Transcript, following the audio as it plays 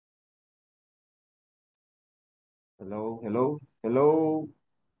Hello, hello, hello.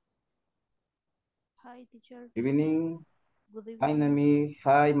 Hi, teacher. Good evening. Good Hi, evening. Nami.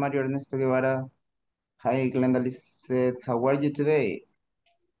 Hi, Mario Ernesto Guevara. Hi, Glenda Lizette. How are you today?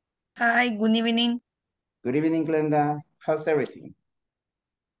 Hi, good evening. Good evening, Glenda. How's everything?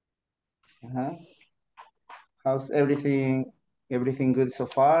 How's everything? Everything good so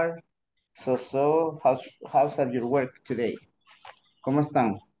far? How's at your work today? ¿Cómo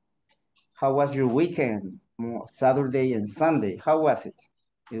están? How was your weekend? Saturday and Sunday. How was it?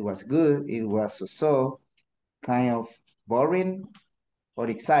 It was good. It was so kind of boring or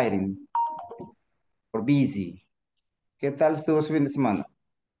exciting or busy. ¿Qué tal estuvo su fin de semana?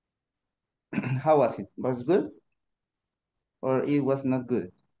 How was it? Was it good or it was not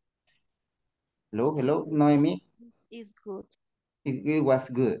good? Hello, hello, Noemi. It's good. It was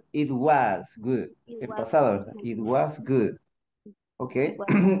good. It was good. It En was pasado, ¿verdad? good. It was good. It Okay. was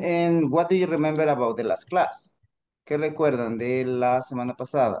And what do you remember about the last class? ¿Qué recuerdan de la semana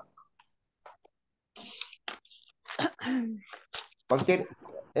pasada? Cualquier,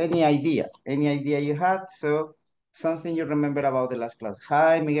 any idea you had? So something you remember about the last class.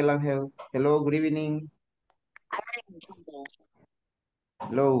 Hi, Miguel Angel. Hello, good evening.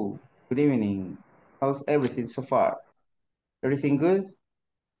 Hello, good evening. How's everything so far? Everything good?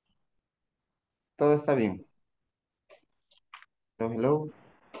 Todo está bien. Hello, hello.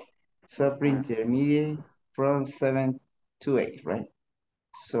 Sub-intermediate from 7 to 8, right?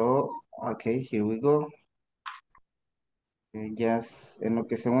 So, okay, here we go. Just en lo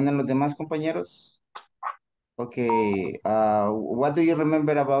que se unen los demás compañeros. Okay, what do you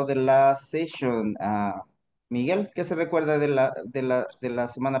remember about the last session? Miguel, ¿qué se recuerda de la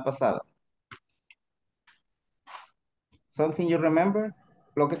semana pasada? Something you remember?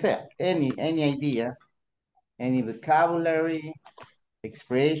 Lo que sea, any idea, any vocabulary,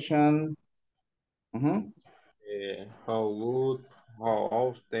 expression. How good, how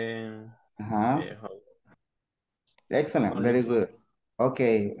often, Ajá. how Excellent, only very good.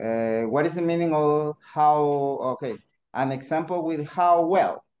 Okay, what is the meaning of how, okay, an example with how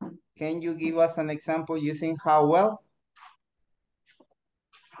well. Can you give us an example using how well?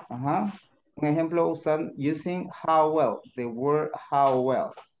 Ajá. Un ejemplo using how well, the word how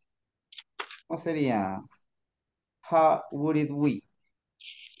well. ¿Cómo sería? How would it be?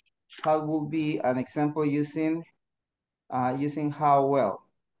 How would be an example using how well?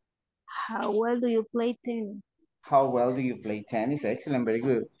 How well do you play tennis? How well do you play tennis? Excellent, very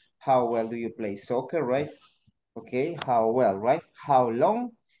good. How well do you play soccer, right? Okay, how well, right? How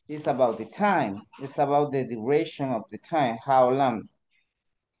long is about the time. It's about the duration of the time, how long.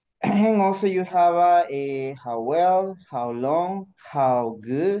 And also you have a how well, how long, how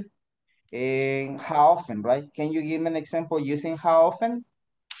good, and how often, right? Can you give me an example using how often?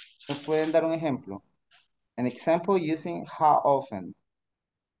 ¿Me pueden dar un ejemplo? An example using how often.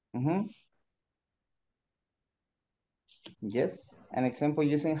 Yes, an example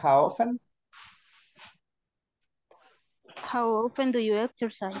using how often. How often do you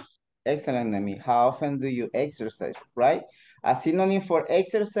exercise? Excellent, Nami. How often do you exercise, right? A synonym for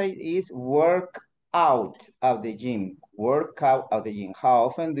exercise is work out of the gym. Work out of the gym. How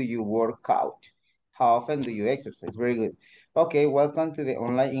often do you work out? How often do you exercise? Very good. Okay, welcome to the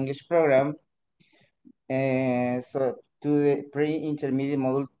online English program. So to the pre-intermediate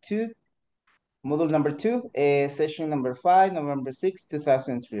module 2, module number 2, session number 5, November 6,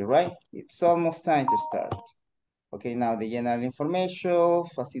 2003, right? It's almost time to start. Okay, now the general information,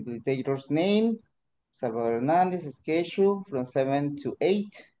 facilitator's name, Salvador Hernandez, schedule from 7 to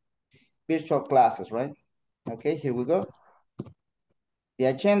 8, virtual classes, right? Okay, here we go. The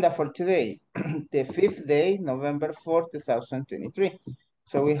agenda for today, the 5th day, November 4, 2023.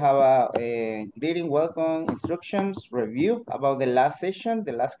 So we have a greeting, welcome, instructions, review about the last session,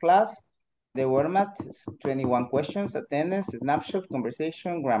 the last class, the format, 21 questions, attendance, snapshot,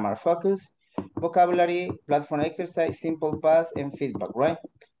 conversation, grammar focus, vocabulary, platform exercise, simple past, and feedback, right?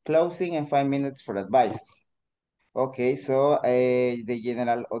 Closing and 5 minutes for advices. Okay, so the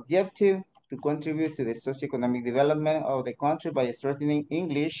general objective to contribute to the socioeconomic development of the country by strengthening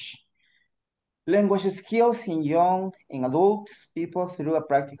English language skills in young and adults people through a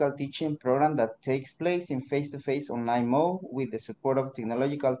practical teaching program that takes place in face-to-face online mode with the support of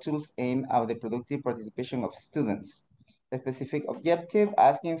technological tools aimed at the productive participation of students. The specific objective,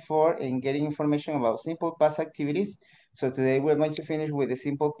 asking for and getting information about simple past activities. So today we're going to finish with the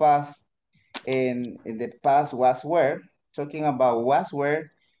simple past in the past was where, talking about was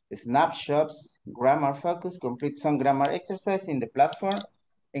where, snapshots, grammar focus, complete some grammar exercise in the platform,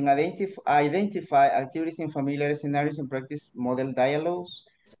 and identify activities in familiar scenarios and practice model dialogues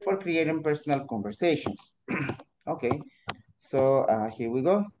for creating personal conversations. Okay, so here we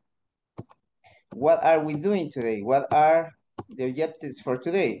go. What are we doing today? What are the objectives for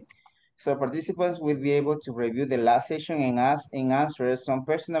today? So participants will be able to review the last session and ask and answer some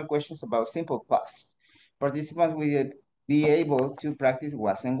personal questions about simple past. Participants will be able to practice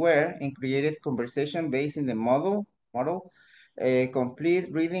was and where and create conversation based in the model,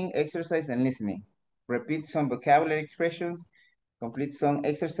 complete reading, exercise, and listening. Repeat some vocabulary expressions, complete some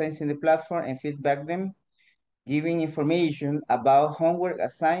exercise in the platform and feedback them, giving information about homework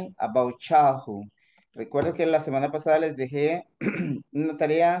assigned about childhood. Recuerdo que la semana pasada les dejé una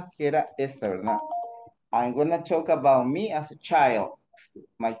tarea que era esta, ¿verdad? I'm gonna talk about me as a child,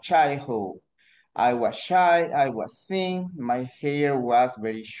 my childhood. I was shy, I was thin, my hair was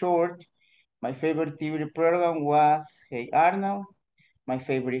very short. My favorite TV program was Hey Arnold. My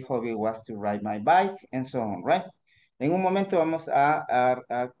favorite hobby was to ride my bike, and so on, right? En un momento vamos a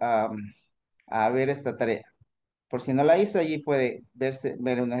ver esta tarea. Por si no la hizo, allí puede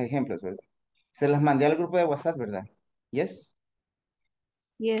ver unos ejemplos, ¿verdad? Se las mandé al grupo de WhatsApp, ¿verdad? Yes?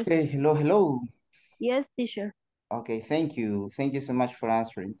 Yes. Okay, hello, hello. Yes, teacher. Okay, thank you. Thank you so much for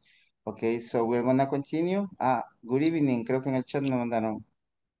answering. Okay, so we're gonna continue. Good evening. Creo que en el chat me mandaron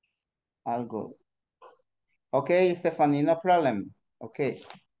algo. Okay, Stephanie, no problem. Okay.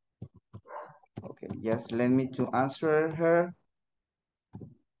 Okay, just let me to answer her.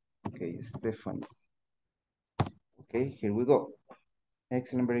 Okay, Stephanie. Okay, here we go.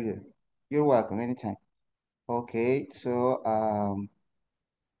 Excellent, very good. You're welcome, anytime. Okay, so,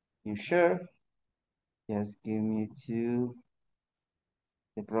 you sure? Just give me two.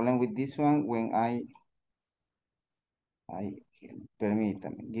 The problem with this one, when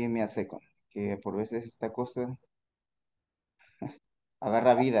permítame, give me a second, que por veces esta cosa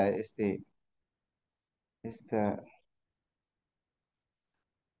agarra vida,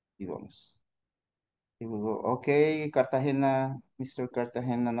 y vamos. Here we go. Okay, Cartagena, Mr.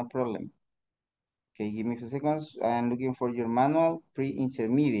 Cartagena, no problem. Okay, give me a few seconds. I'm looking for your manual,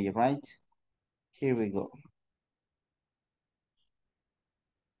 pre-intermediate, right? Here we go.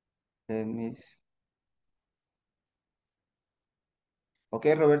 Let me...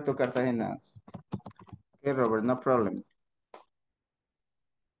 Okay, Roberto Cartagena. Okay, Robert, no problem.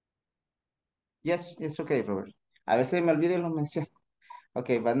 Yes, it's okay, Robert. A veces me olvido y lo menciono.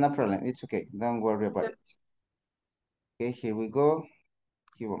 Okay, but no problem. It's okay. Don't worry about it. Okay, here we go.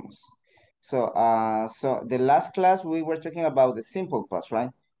 Here vamos. So, so the last class we were talking about the simple past, right?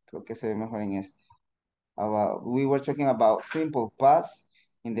 Creo que se ve mejor en este. We were talking about simple past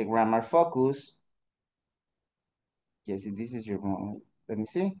in the grammar focus. Yes, this is your moment. Let me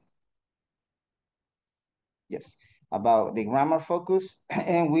see. Yes, about the grammar focus,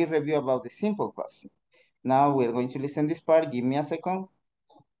 and we review about the simple past. Now we're going to listen this part. Give me a second.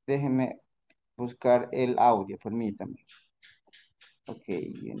 Déjeme buscar el audio, permítame.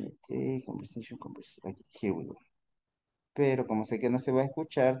 Okay, unity, conversation. Aquí, here we go. Pero como sé que no se va a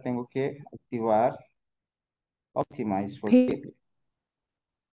escuchar, tengo que activar Optimize for Clip.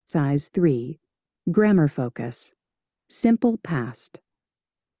 Size 3. Grammar focus. Simple past.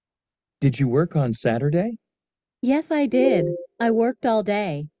 Did you work on Saturday? Yes, I did. I worked all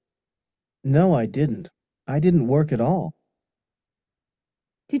day. No, I didn't. I didn't work at all.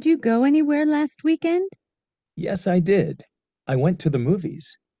 Did you go anywhere last weekend? Yes, I did. I went to the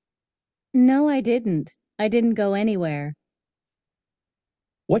movies. No, I didn't. I didn't go anywhere.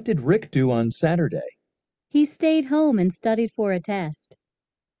 What did Rick do on Saturday? He stayed home and studied for a test.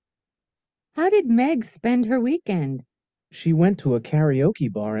 How did Meg spend her weekend? She went to a karaoke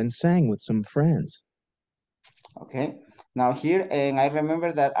bar and sang with some friends. Okay, now here, and I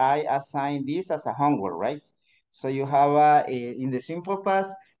remember that I assigned this as a homework, right? So you have in the simple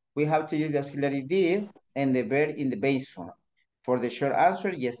past, we have to use the auxiliary did and the verb in the base form. For the short answer,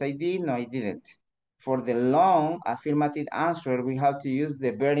 yes, I did, no, I didn't. For the long affirmative answer, we have to use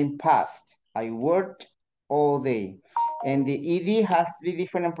the verb in past. I worked all day. And the ED has three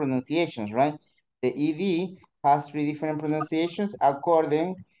different pronunciations, right? The ED has three different pronunciations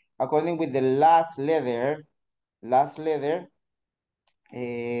according with the last letter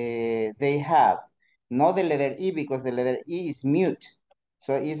they have. Not the letter E, because the letter E is mute.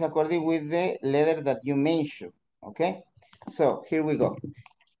 So it's according with the letter that you mentioned, okay? So here we go.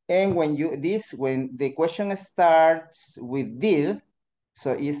 And when the question starts with did,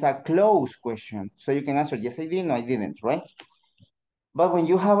 so it's a closed question. So you can answer, yes, I did, no, I didn't, right? But when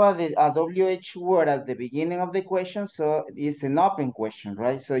you have a WH word at the beginning of the question, so it's an open question,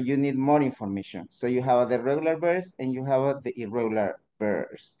 right? So you need more information. So you have the regular verbs and you have the irregular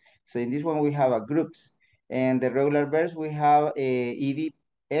verbs. So in this one, we have groups. And the regular verbs, we have ED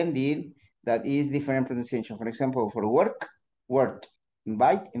ending. that is different pronunciation. For example, for work, worked.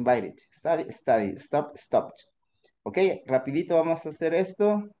 Invite, invited. Study, studied. Stop, stopped. Ok, rapidito vamos a hacer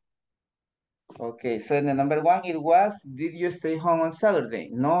esto. Okay, so in the number one, it was, did you stay home on Saturday?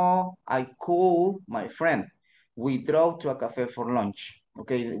 No, I called my friend. We drove to a cafe for lunch.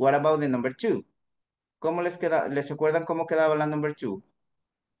 Okay, what about the number two? ¿Cómo les queda? ¿Les recuerdan cómo quedaba la number two?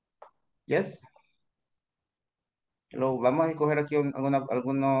 Yes? Vamos a escoger aquí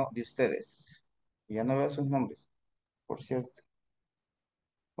alguno de ustedes. Ya no veo sus nombres, por cierto.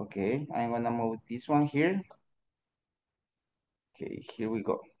 Okay, I'm gonna move this one here. Okay, here we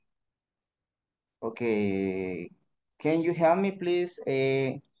go. Okay, can you help me please?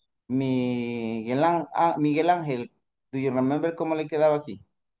 Miguel Ángel, do you remember cómo le quedaba aquí?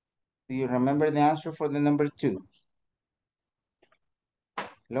 Do you remember the answer for the number two?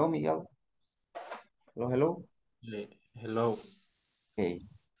 Hello, Miguel. Hello, hello. Hello. Okay.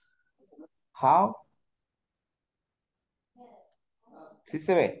 How? ¿Sí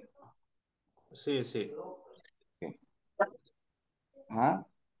se ve? Sí, sí. Okay. Ajá.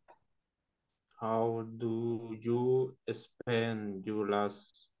 How do you spend your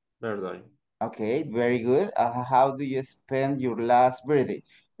last birthday? Okay, very good. How do you spend your last birthday?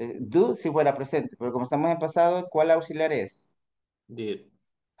 Do si fuera presente, pero como estamos en pasado, ¿cuál auxiliar es? Did.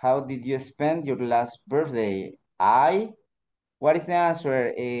 How did you spend your last birthday? What is the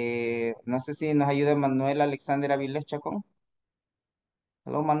answer? No sé si nos ayuda Manuel Alexander Avilés Chacón.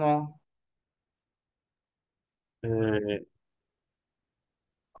 Hello, Manuel.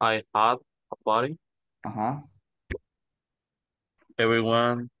 I had a party. Ajá,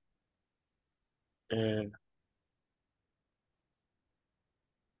 Everyone uh,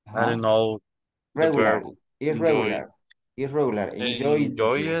 I ajá. don't know the Regular, verb enjoy. irregular, irregular. Enjoyed,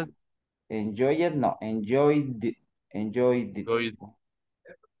 Enjoy it. enjoyed, no, enjoyed it. Enjoy it.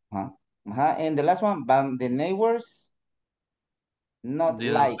 Ajá, ajá. And the last one, the neighbors not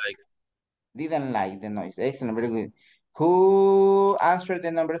Didn't like, like. didn't like the noise. Excellent, very good. Who answered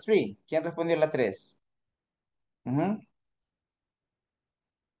the number three? ¿Quién respondió la tres? Ujú.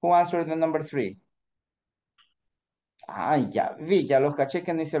 Who answered the number three? Ah, ya vi, ya los caché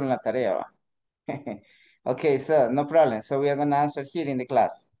que no hicieron la tarea, va. Okay, so no problem. So we are gonna answer here in the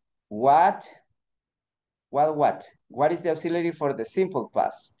class. What? What is the auxiliary for the simple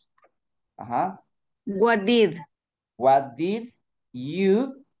past? Ajá. What did What did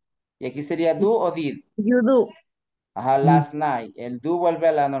you? Y aquí sería do o did. you do? Ajá, last night. El do vuelve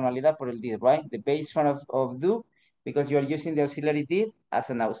a la normalidad por el did, right? The base form of do, because you are using the auxiliary did as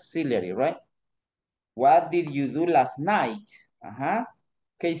an auxiliary, right? What did you do last night? Ajá.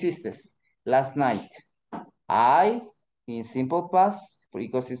 ¿Qué hiciste? Last night. I, in simple past,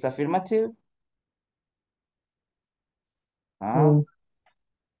 because it's affirmative. Ajá.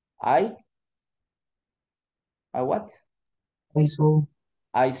 I what?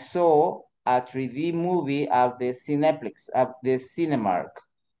 I saw a 3D movie at the Cineplex, at the Cinemark.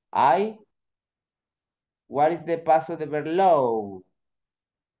 What is the past of the verb love?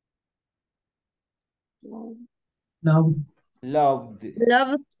 Loved. Loved,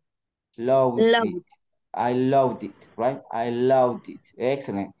 Loved loved. it. I loved it, right? I loved it.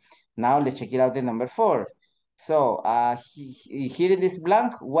 Excellent. Now let's check it out the number four. So, here in this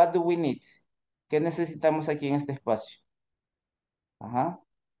blank, what do we need? ¿Qué necesitamos aquí en este espacio? Ajá.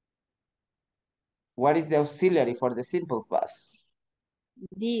 What is the auxiliary for the simple past?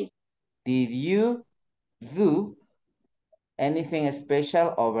 Did. Did you do anything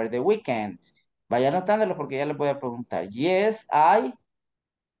special over the weekend? Vaya anotándolo porque ya le voy a preguntar. Yes, I.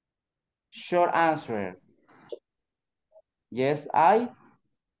 Short answer. Yes, I.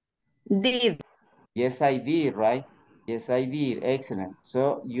 Did. Yes, I did, right? Yes, I did. Excellent.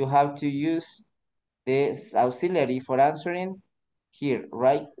 So you have to use this auxiliary for answering here,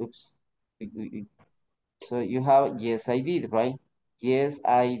 right? Oops. So you have, yes, I did, right? Yes,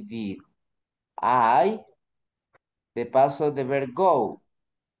 I did. The past of the verb go.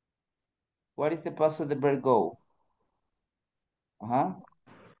 What is the past of the verb go? Uh-huh.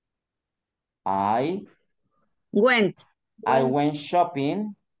 I Went. went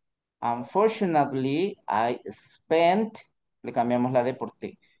shopping. Unfortunately, I spent, le cambiamos la D por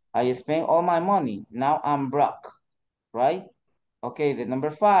T. I spent all my money. Now I'm broke, right? Okay, the number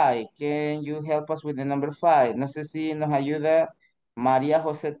five. Can you help us with the number five? No sé si nos ayuda María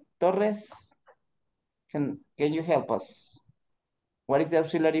José Torres. Can you help us? What is the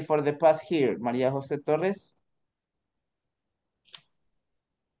auxiliary for the past here? María José Torres.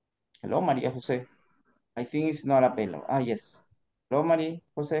 Hello, María José. I think it's not available. Yes. Hello, María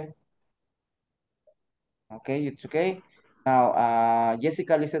José. Okay, it's okay. Now,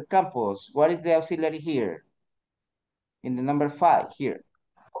 Jessica Lizette Campos, what is the auxiliary here? In the number 5 here.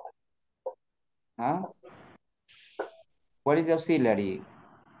 Huh? What is the auxiliary?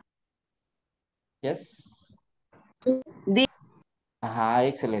 Yes? Did,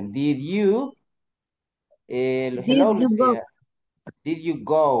 Excellent. Did you? did Hello, you go? Lucia. Did you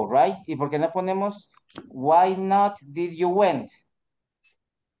go, right? ¿Y por qué no ponemos why not did you went?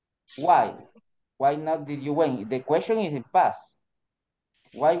 Why? Why not did you went? The question is in past.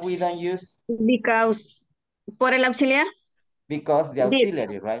 Why we don't use? Because, por el auxiliar, Because the did.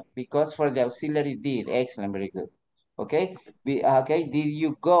 auxiliary, right? Because for the auxiliary did. Excellent, very good. Okay, okay. Did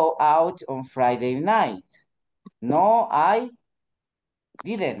you go out on Friday night? No, I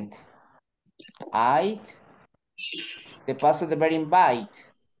didn't. The paso de ver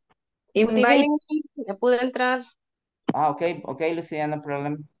invite. Invite. Ya pude entrar. Okay, Lucia, no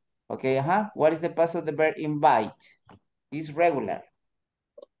problem. Okay, What is the paso de ver invite? Is regular.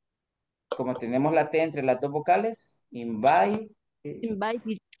 Como tenemos la T entre las dos vocales, invite.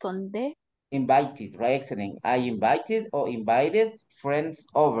 Invited con D. Invited, right? Excellent. I invited or invited friends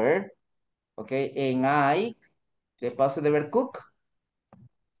over. Okay, and I, the paso de ver cook.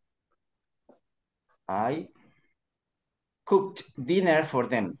 I cooked dinner for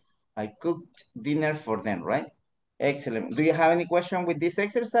them. I cooked dinner for them, right? Excellent. Do you have any question with this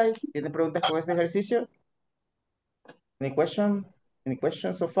exercise? ¿Tiene preguntas con este ejercicio? Any question? Any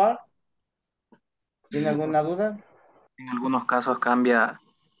question so far? ¿Tiene alguna duda? En algunos casos cambia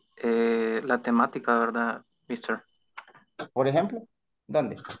la temática, ¿verdad, mister? Por ejemplo,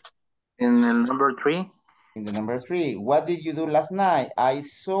 ¿dónde? En el number 3. In the number 3, what did you do last night? I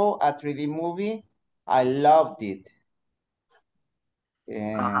saw a 3D movie. I loved it.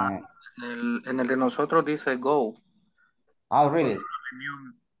 En el de nosotros dice go. Oh, really?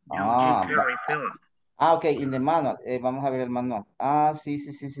 Ok, in the manual. Vamos a ver el manual. Sí,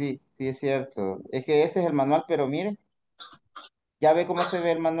 es cierto. Es que ese es el manual, pero mire, ya ve cómo se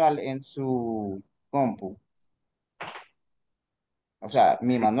ve el manual en su compu. O sea,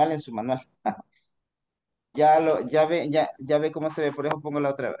 mi manual en su manual. Ya ve cómo se ve, por eso pongo la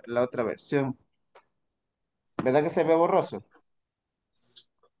otra versión. ¿Verdad que se ve borroso?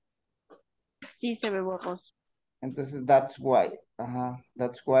 Sí se ve borroso. Entonces, that's why.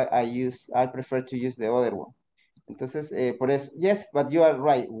 That's why I prefer to use the other one. Entonces, por eso, yes, but you are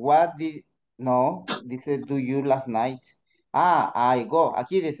right. No, dice, do you last night? I go.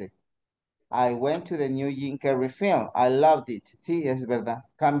 Aquí dice, I went to the new Jim Carrey film. I loved it. Sí, es verdad.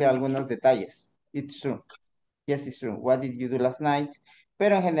 Cambia algunos detalles. It's true. Yes, it's true. What did you do last night?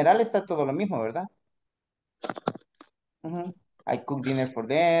 Pero en general está todo lo mismo, ¿verdad? I cooked dinner for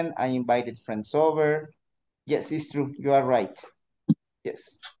them. I invited friends over. Yes, it's true. You are right.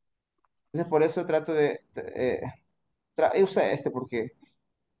 Yes. Entonces, por eso trato de... usa este porque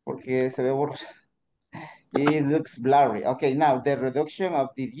se ve borroso. It looks blurry. Okay, now the reduction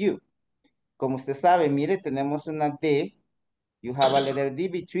of did you. Como usted sabe, mire, tenemos una D. You have a letter D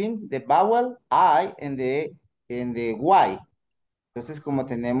between the vowel I and the Y. Entonces, como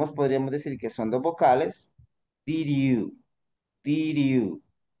tenemos, podríamos decir que son dos vocales. Did you,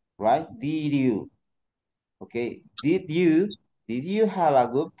 right? Did you. Okay, did you have a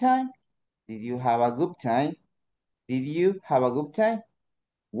good time? Did you have a good time? Did you have a good time?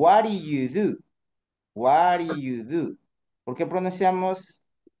 What did you do? What did you do? ¿Por qué pronunciamos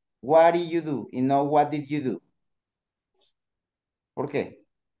what did you do y no what did you do? ¿Por qué?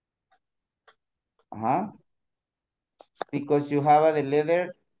 Because you have the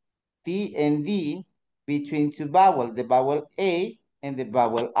letter T and D between two vowels, the vowel A and the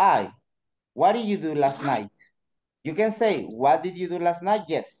vowel I. What did you do last night? You can say, what did you do last night?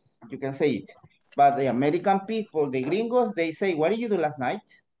 Yes, you can say it. But the American people, the gringos, they say, what did you do last night?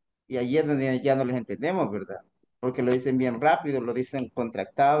 Y ahí es donde ya no les entendemos, ¿verdad? Porque lo dicen bien rápido, lo dicen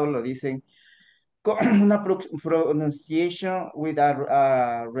contractado, lo dicen con una pronunciation with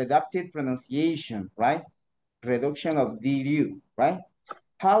a reducted pronunciation, right? Reduction of did you, right?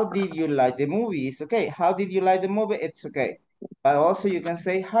 How did you like the movie? It's okay. How did you like the movie? It's okay. But also you can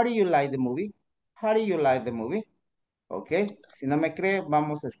say, how do you like the movie? How do you like the movie? Okay. Si no me cree,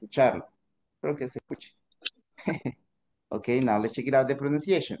 vamos a escucharlo. Espero que se escuche. Okay, now let's check it out, the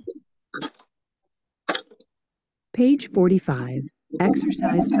pronunciation. Page 45,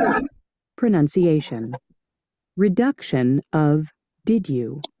 Exercise 4, Pronunciation. Reduction of did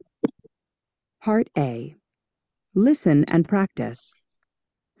you. Part A. Listen and practice.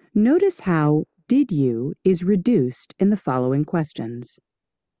 Notice how did you is reduced in the following questions.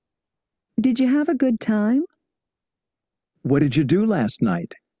 Did you have a good time? What did you do last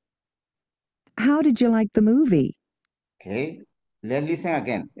night? How did you like the movie? Okay. Let's listen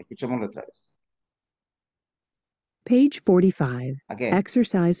again. Escuchémoslo otra vez. Page 45, Again.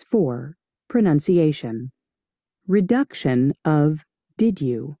 Exercise 4, Pronunciation. Reduction of did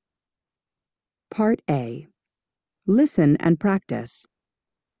you. Part A. Listen and practice.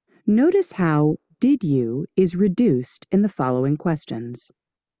 Notice how did you is reduced in the following questions.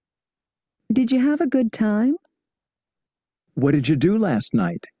 Did you have a good time? What did you do last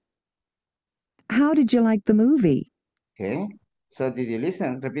night? How did you like the movie? Okay. So did you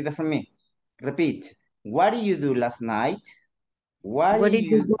listen? Repeat it for me. Repeat. What did you do last night? What What did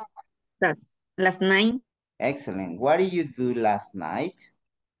did you you... do last night? Excellent. What did you do last night?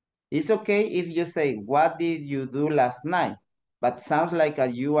 It's okay if you say, what did you do last night? But sounds like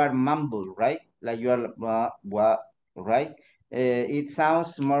you are mumble, right? Like you are, what, right? It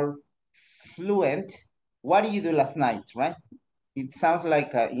sounds more fluent. What did you do last night, right? It sounds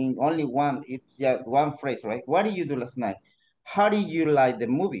like in only one, it's just one phrase, right? What did you do last night? How did you like the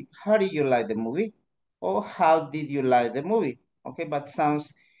movie? How did you like the movie? Or how did you like the movie? Okay, but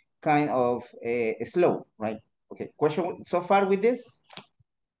sounds kind of slow, right? Okay, question so far with this?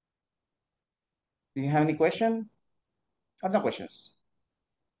 Do you have any question? Or no questions?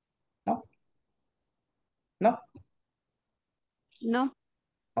 No? No? No.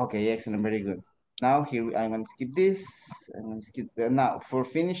 Okay, excellent, very good. Now here I'm gonna skip this. I'm gonna skip now for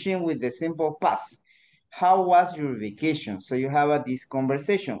finishing with the simple past. How was your vacation? So you have this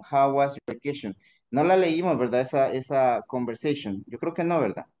conversation. How was your vacation? No la leímos, ¿verdad? Esa conversation. Yo creo que no,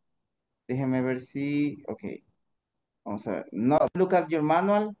 ¿verdad? Déjeme ver si, ok. Vamos a ver. No, look at your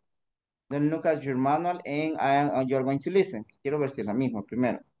manual. Then look at your manual and you're going to listen. Quiero ver si es la misma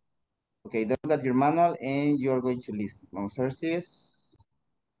primero. Okay, then look at your manual and you're going to listen. Vamos a ver si es,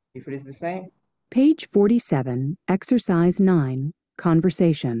 if it is the same. Page 47, Exercise 9,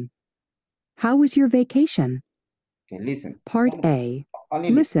 Conversation. How was your vacation? Okay, listen. Part A. Only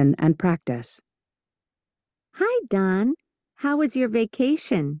listen. Listen and practice. Hi, Don. How was your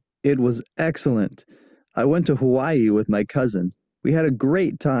vacation? It was excellent. I went to Hawaii with my cousin. We had a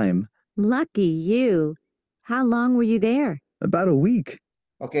great time. Lucky you. How long were you there? About a week.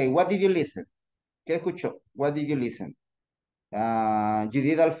 Okay, what did you listen? ¿Qué escuchó? What did you listen?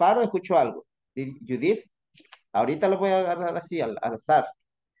 Judith Alfaro escuchó algo. Judith, ahorita lo voy a agarrar así al azar,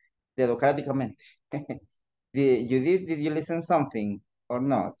 dedocráticamente. Judith, did you listen something or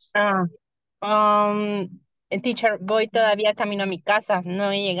not? Teacher, voy todavía camino a mi casa,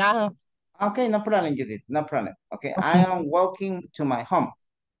 no he llegado. Okay, no problem, Judith, no problem. Okay, I am walking to my home.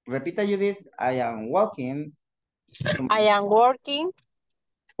 Repita, Judith, I am walking. I am walking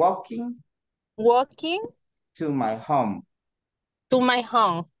to my home. to my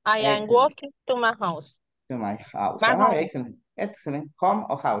home. I am Excellent. walking to my house. To my house. My home. Excellent. Excellent. Home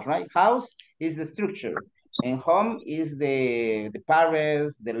or house, right? House is the structure, and home is the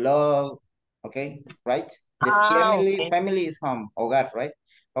parents, the love. Okay, right? The Okay. family is home, hogar, right?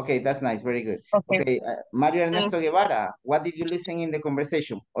 Okay, that's nice. Very good. Okay. Okay, Mario Ernesto Guevara, what did you listen in the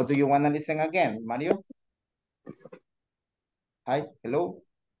conversation? Or do you want to listen again, Mario? Hi, hello?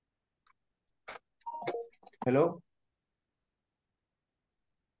 Hello?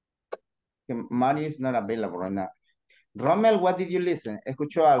 Okay, Mario is not available right now. Rommel, what did you listen?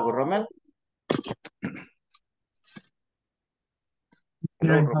 ¿Escuchó algo, Rommel?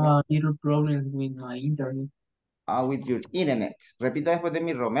 Hello, I have Rommel. a little problems with my internet. With your internet. Repita después de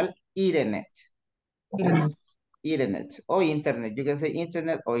mí, Rommel. Internet. Internet. Internet. O internet. You can say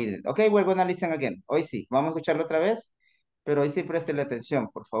internet or internet. Okay, we're gonna listen again. Hoy sí. Vamos a escucharlo otra vez. Pero hoy sí préstele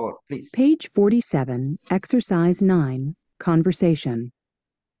atención, por favor, please. Page 47, Exercise 9, Conversation.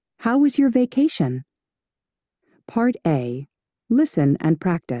 How was your vacation? Part A. Listen and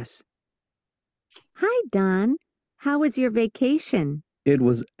practice. Hi, Don. How was your vacation? It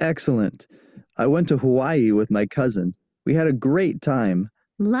was excellent. I went to Hawaii with my cousin. We had a great time.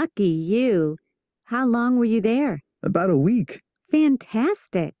 Lucky you. How long were you there? About a week.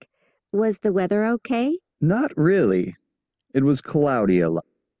 Fantastic. Was the weather okay? Not really. It was cloudy a lot.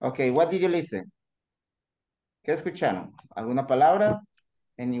 Okay, what did you listen? ¿Qué escucharon? ¿Alguna palabra?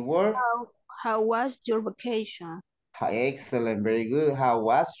 Any word? How was your vacation? Excellent, very good. How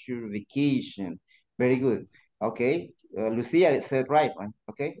was your vacation? Very good. Okay, Lucia said right, right?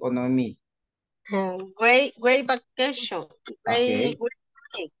 Okay, or no, me? Great vacation. Okay.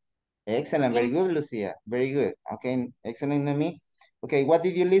 Great. Excellent, very good, Lucia. Very good. Okay, excellent, Noemi. Okay, what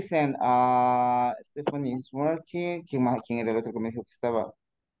did you listen? Stephanie is working. ¿Quién era el otro que me dijo que estaba?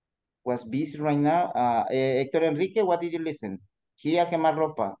 Was busy right now. Héctor Enrique, what did you listen? He a quemar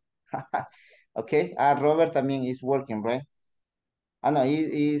ropa. Okay, Robert también is working, right? No,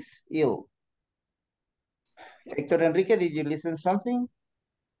 he is ill. Héctor Enrique, did you listen something?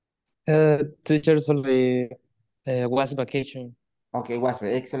 Teacher, only was vacation. Okay, was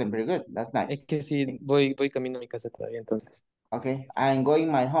very excellent, very good. That's nice. Es que sí, voy camino a mi casa todavía, entonces. Okay, I'm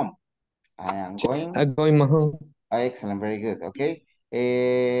going my home. I am going. I'm going my home. Excellent, very good. Okay.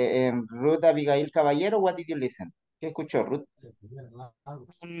 Ruth Abigail Caballero, what did you listen? ¿Qué escuchó, Ruth?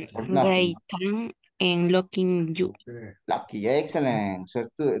 Or nothing. Writing and looking you. Lucky, excellent.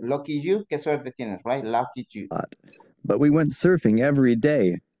 Lucky you, qué suerte tienes, right? Lucky you. But we went surfing every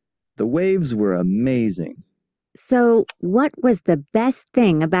day. The waves were amazing. So, what was the best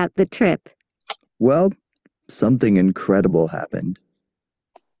thing about the trip? Well, something incredible happened.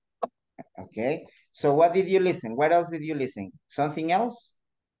 Okay. So what did you listen? What else did you listen? Something else?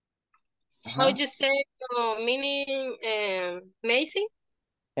 How you say meaning amazing?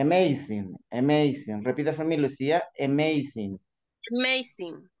 Amazing, amazing. Repita for me, Lucia. Amazing.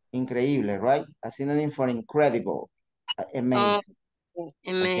 Amazing. Increíble, right? A synonym for incredible. Amazing.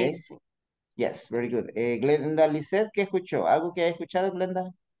 Amazing. Okay. Yes, very good. Glenda Lisset, ¿qué escuchó? ¿Algo que haya escuchado,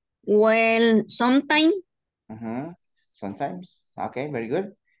 Glenda? Well, sometimes. Sometimes. Okay, very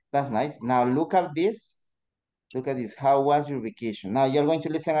good. That's nice. Now look at this. Look at this. How was your vacation? Now you're going to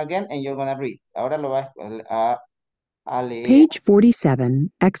listen again and you're going to read. Ahora lo vas a leer. Page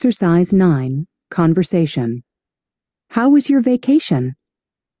 47, Exercise 9, Conversation. How was your vacation?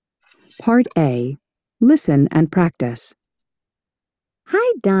 Part A. Listen and practice.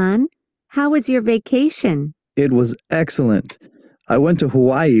 Hi, Don. How was your vacation? It was excellent. I went to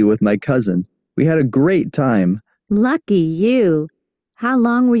Hawaii with my cousin. We had a great time. Lucky you. How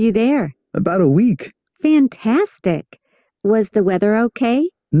long were you there? About a week. Fantastic. Was the weather okay?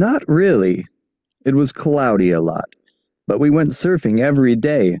 Not really. It was cloudy a lot. But we went surfing every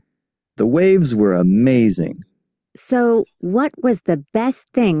day. The waves were amazing. So, what was the best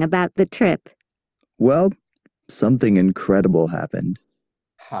thing about the trip? Well, something incredible happened.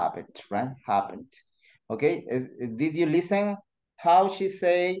 Happened, right? Happened. Okay, did you listen how she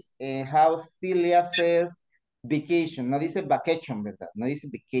says, how Celia says vacation? No dice vacation, ¿verdad? No dice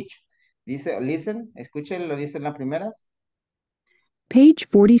vacation. Dice, listen, escuchen, lo dice en las primeras. Page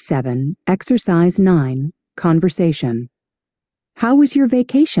 47, Exercise 9, Conversation. How was your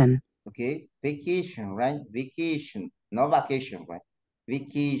vacation? Okay, vacation, right? Vacation, no vacation, right?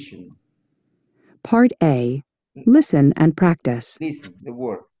 Vacation. Part A. Listen and practice. Listen, the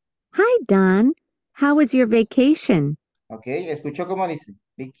word. Hi, Don. How was your vacation? Okay, escuchó cómo dice.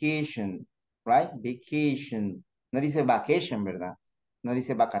 Vacation, right? Vacation. No dice vacation, ¿verdad? No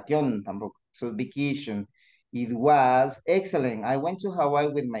dice vacación tampoco. So vacation. It was excellent. I went to Hawaii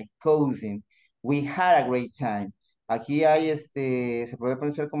with my cousin. We had a great time. Aquí hay se puede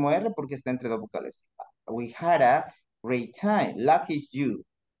pronunciar como R porque está entre dos vocales. We had a great time. Lucky you.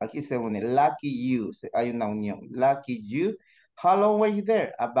 Aquí se une. Lucky you. Hay una unión. Lucky you. How long were you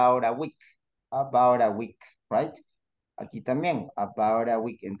there? About a week. About a week, right? Aquí también, about a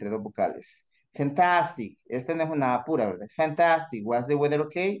week, entre dos vocales. Fantastic. Este no es una A pura, ¿verdad? Fantastic. Was the weather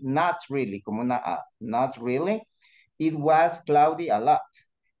okay? Not really, como una A. Not really. It was cloudy a lot.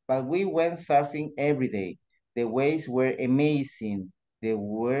 But we went surfing every day. The waves were amazing. The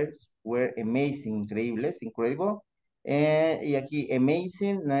waves were amazing. Increíbles, incredible. Y aquí,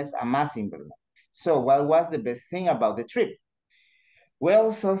 amazing no es amazing, ¿verdad? So, what was the best thing about the trip?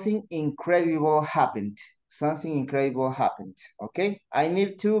 Well, something incredible happened. Something incredible happened. Okay, I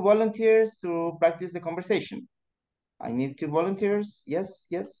need 2 volunteers to practice the conversation. I need 2 volunteers. Yes,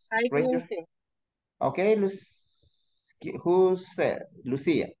 yes. I Raise your... Okay, who said?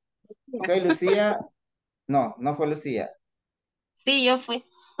 Lucia. Okay, Lucia. No, no fue Lucia. Sí, yo fui.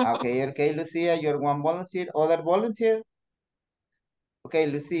 Okay, Lucia, you're one volunteer. Other volunteer? Okay,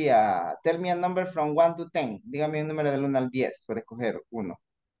 Lucia, tell me a number from 1 to 10. Dígame un número del 1 al 10 para escoger uno.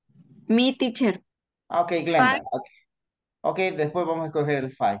 Me, teacher. Okay, Glenda. Okay, después vamos a escoger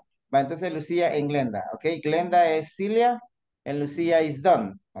el 5. Va, entonces Lucía en Glenda. Okay, Glenda es Cilia, en Lucía is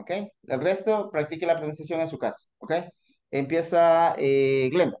Don. Okay, el resto practique la pronunciación en su casa. Okay, empieza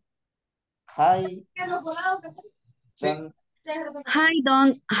Glenda. Hi. Don. Hi,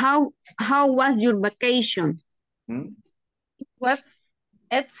 Don. How was your vacation? Was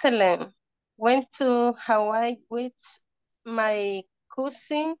excellent. Went to Hawaii with my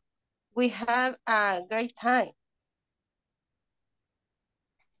cousin. We had a great time.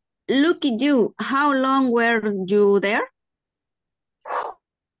 Look at you. How long were you there?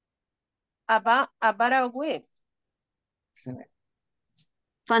 About a week.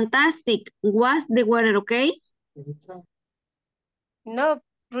 Fantastic. Was the weather okay? Not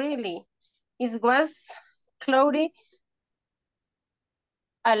really. It was cloudy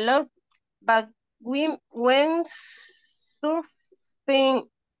a lot, but We went surfing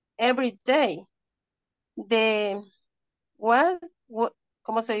every day. The what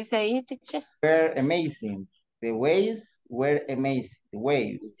 ¿cómo se dice ahí, teacher? Were amazing. The waves were amazing. The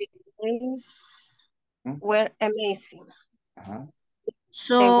waves. The waves Hmm? were amazing. Uh-huh.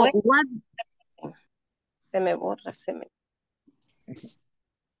 So The waves what se me borra, se me. Okay.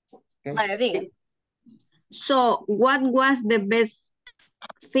 Vaya, diga. so what was the best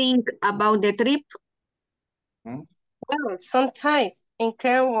thing about the trip? Hmm? Well, sometimes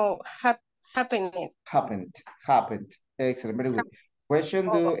incredible happening. Happened. Excellent, very good. Question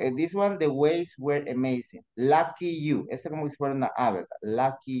Oh. this one, the waves were amazing. Lucky you. Esta como si fuera una A, ¿verdad?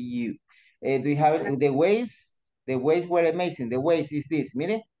 Lucky you. Do you have it? The waves? The waves were amazing. The waves is this.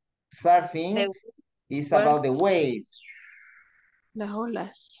 Mire, surfing The is were about the waves las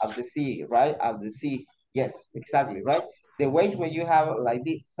olas. of the sea, right? Of the sea. Yes, exactly, right? The waves when you have like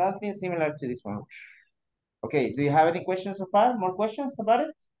this, something similar to this one. Okay, do you have any questions so far? More questions about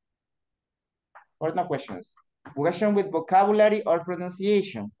it? Or no questions? Question with vocabulary or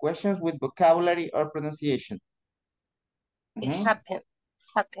pronunciation. Questions with vocabulary or pronunciation. It happened.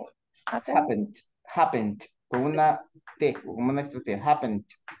 Happened. Con una T, como una extra T. Happened.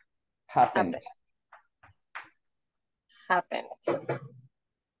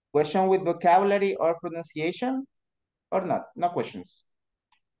 Question with vocabulary or pronunciation or not? No questions.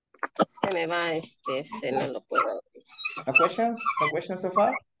 Se me va se no lo puedo abrir. No questions? No questions so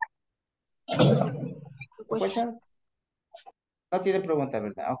far? No questions? No tiene pregunta,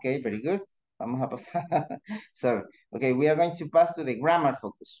 ¿verdad? Okay, very good. Vamos a pasar. Sorry. Okay, we are going to pass to the grammar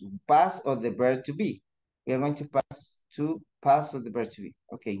focus. Pass of the verb to be. We are going to pass of the verb to be.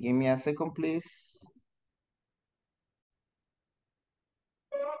 Okay, give me a second, please.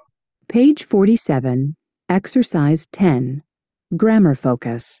 Page 47, Exercise 10, Grammar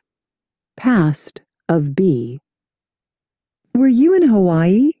Focus. Past of be. Were you in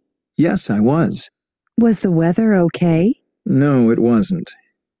Hawaii? Yes, I was. Was the weather okay? No, it wasn't.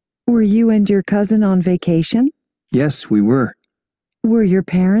 Were you and your cousin on vacation? Yes, we were. Were your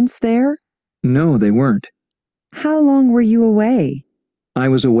parents there? No, they weren't. How long were you away? I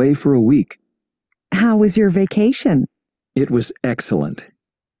was away for a week. How was your vacation? It was excellent.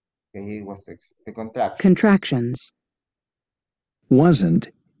 Okay, it was the contraction. Contractions. Wasn't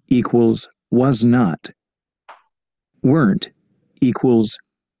equals was not. Weren't equals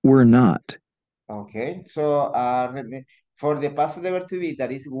were not. Okay, so for the past of the verb to be,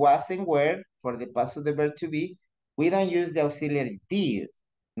 that is was and were, for the past of the verb to be, we don't use the auxiliary did.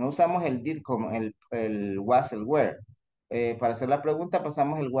 No usamos el did como el was, el were. Para hacer la pregunta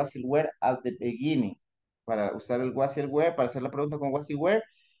pasamos el was y el were at the beginning. Para usar el was y el were, para hacer la pregunta con was y were,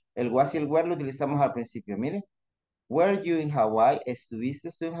 el was y el were lo utilizamos al principio. Mire, were you in Hawaii? ¿Estuviste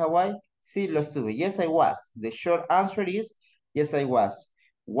en Hawaii? Sí, lo estuve. Yes, I was. The short answer is yes, I was.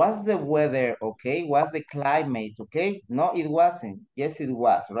 Was the weather okay? Was the climate okay? No, it wasn't. Yes, it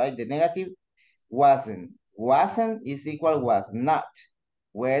was, right? The negative wasn't. Wasn't is equal was not.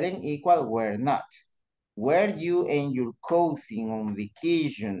 Weren't equal were not. Were you and your cousin on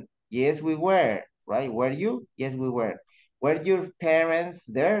vacation? Yes, we were, right? Were you? Yes, we were. Were your parents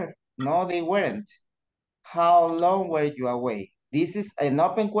there? No, they weren't. How long were you away? This is an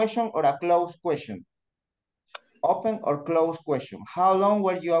open question or a closed question? Open or closed question. How long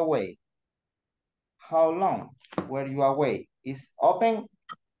were you away? How long were you away? Is open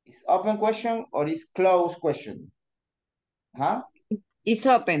question or is closed question? Huh? It's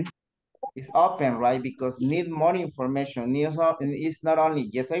open. It's open, right? Because need more information. It's not only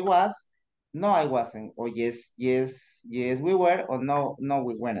yes, I was, no, I wasn't, or yes, we were, or no,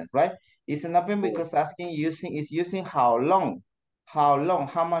 we weren't, right? It's an open because using how long,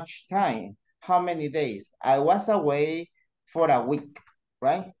 how much time, how many days. I was away for a week,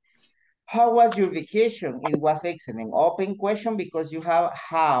 right? How was your vacation? It was excellent. Open question because you have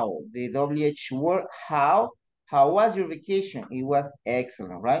how, the WH word, how was your vacation? It was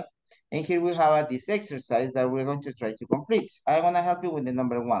excellent, right? And here we have this exercise that we're going to try to complete. I want to help you with the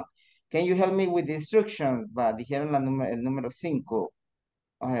number 1. Can you help me with the instructions? Dijeron el número 5.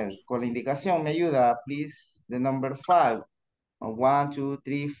 A ver, con la indicación, me ayuda, please, the number 5. 1, 2,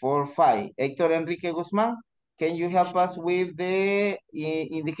 3, 4, 5. Héctor Enrique Guzmán, can you help us with the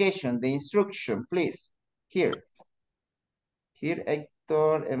indication, the instruction, please? Here,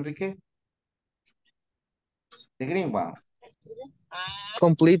 Héctor Enrique. The green one.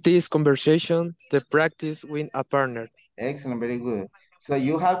 Complete this conversation, the practice with a partner. Excellent, very good. So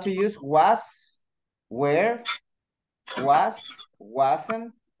you have to use was, where, was,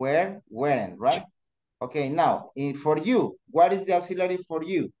 wasn't, were, weren't, right? Okay, now, for you, what is the auxiliary for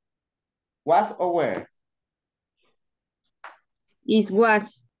you? Was or were? Is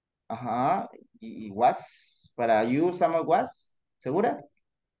was. Ajá. Y was, para you usamos was, ¿segura?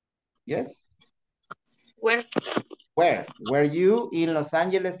 Yes. Where? Were you in Los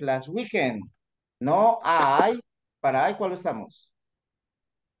Angeles last weekend? No, para I, ¿cuál usamos?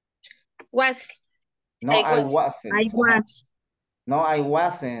 Was. No, I I was. wasn't. I was. No, I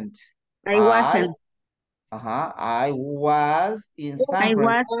wasn't. I wasn't. I was in San I was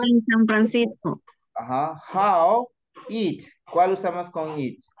Francisco. in San Francisco. How? It. ¿Cuál usamos con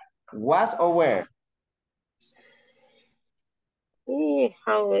it? Was or were?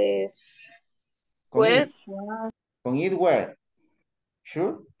 How is? Con Where? it. Con it were.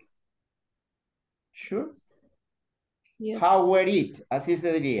 Sure? Sure? Yes. How were it? Así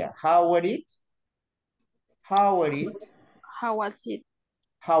se diría. How were it? How were it? How was it?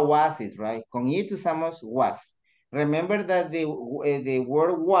 How was it, right? Con it usamos was. Remember that the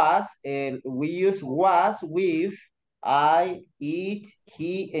word was, we use was with I, it,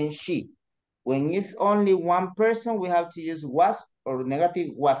 he, and she. When it's only one person, we have to use was or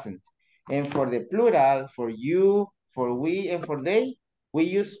negative wasn't. And for the plural, for you, for we, and for they, we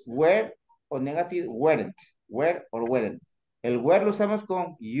use were or negative weren't. Were or weren't. El were lo usamos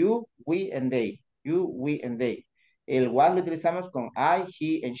con you, we, and they. You, we, and they. El was lo utilizamos con I,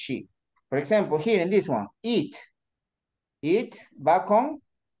 he, and she. For example, here in this one, it. It va con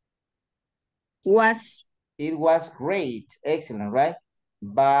Was. it was great. Excellent, right?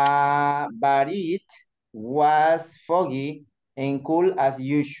 But it was foggy and cool as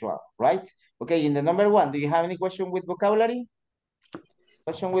usual, right? Okay, in the number one, do you have any question with vocabulary?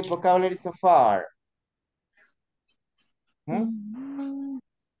 Question with vocabulary so far?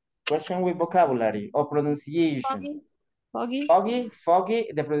 Question with vocabulary or pronunciation? Foggy. Foggy,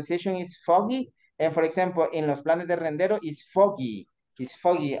 the pronunciation is foggy. And for example, in Los Planes de Rendero is foggy. It's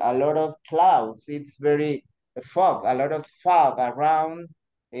foggy, a lot of clouds. It's very fog, a lot of fog around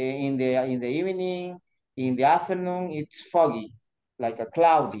in the evening, in the afternoon, it's foggy, like a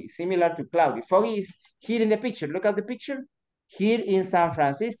cloudy, similar to cloudy. Foggy is here in the picture. Look at the picture. Here in San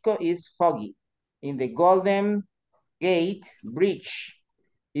Francisco is foggy. In the Golden Gate Bridge,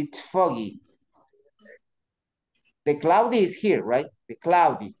 it's foggy. The cloudy is here, right? The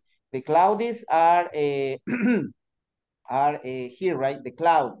cloudy. The cloudies are here, right? The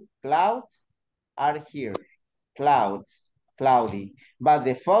clouds are here. Clouds, cloudy. But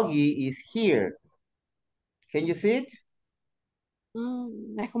the foggy is here. Can you see it?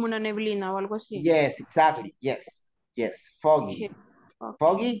 Es como una neblina o algo así. Yes, exactly. Yes, yes. Foggy. Okay.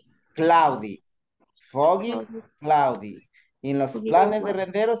 Foggy, cloudy. Foggy, cloudy. In Los Planes de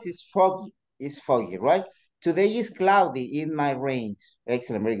Renderos is foggy. It's foggy, right? Today is cloudy in my range.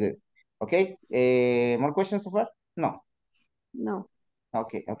 Excellent, very good. Okay, more questions so far? No. No.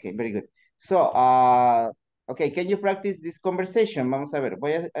 Okay, very good. So, okay, can you practice this conversation? Vamos a ver,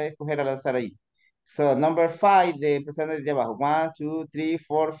 voy a escoger al azar ahí. So, number 5, empezando desde abajo. 1, 2, 3,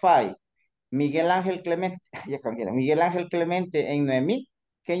 4, 5. Miguel Ángel Clemente, ya cambiaron. Miguel Ángel Clemente and Noemí.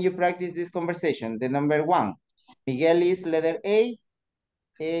 Can you practice this conversation? The number 1. Miguel is letter A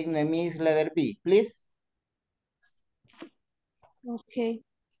and Noemí is letter B, please. Okay.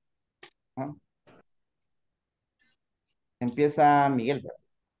 Empieza Miguel.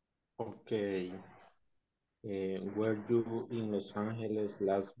 Okay. Were you in Los Angeles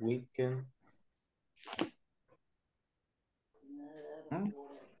last weekend?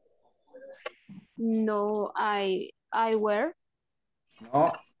 No, I were.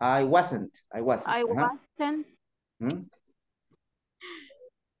 No, I wasn't. I wasn't. I wasn't.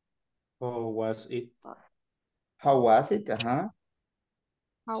 How was it? How was it?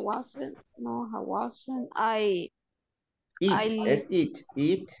 How wasn't? No, how wasn't?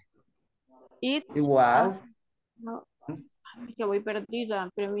 It was. No. Que voy perdida,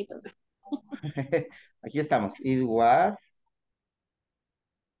 permítame. Aquí estamos. It was.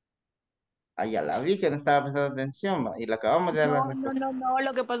 Ya la vi que no estaba prestando atención, y la acabamos de dar la respuesta. No,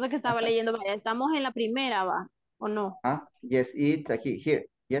 lo que pasa es que estaba leyendo, estamos en la primera, ¿va? ¿O no? Yes, it, aquí, here,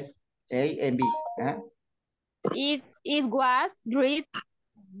 yes, A and B. It was great,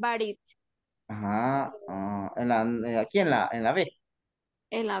 but it. Aquí en la B.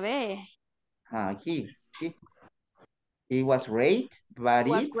 En la B. Aquí. It was great, but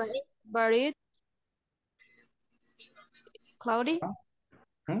it. Great, but it. Cloudy.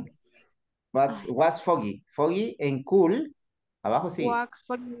 But was foggy. Foggy and cool. Abajo sí. Was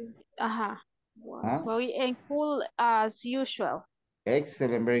foggy. Foggy and cool as usual.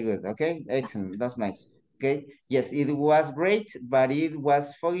 Excellent, very good. Okay, excellent. That's nice. Okay, yes, it was great, but it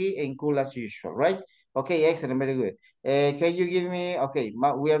was foggy and cool as usual, right? Okay, excellent, very good. Can you give me, okay,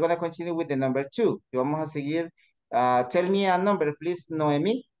 we are going to continue with the number 2. Y vamos a seguir. Tell me a number, please,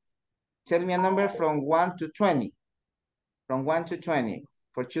 Noemi. Tell me a number from 1 to 20. From 1 to 20,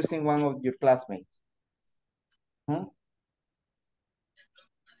 for choosing one of your classmates.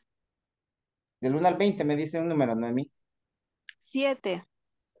 Del 1 al 20 me dice un número, Noemi. 7.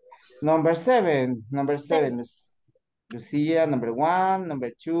 Number 7, Lucia, number 1,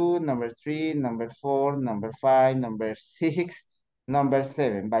 number 2, number 3, number 4, number 5, number 6, number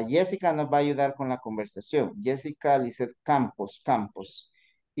 7. Jessica nos va a ayudar con la conversación. Jessica Lizeth Campos.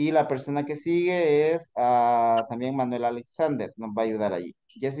 Y la persona que sigue es también Manuel Alexander, nos va a ayudar ahí.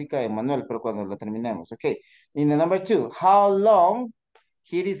 Jessica y Manuel, pero cuando lo terminemos. Ok. In the number 2, how long?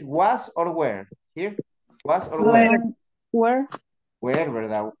 Here is was or where? Here, was or where? Where? Where,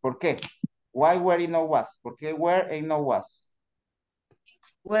 ¿verdad? ¿Por qué? Why where y no was? ¿Por qué where y no was?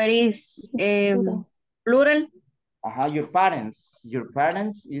 Where is plural? Your parents. Your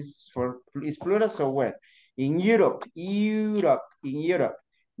parents is plural, so where? In Europe.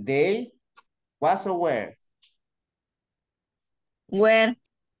 They was or where? Where?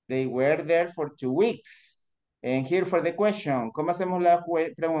 They were there for 2 weeks. And here for the question, ¿cómo hacemos la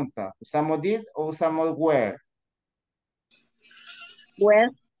pregunta? ¿Usamos did o usamos where?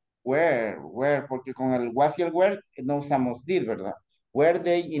 Where, porque con el was y el where no usamos did, ¿verdad? Were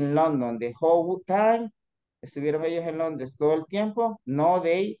they in London the whole time? ¿Estuvieron ellos en Londres todo el tiempo? No,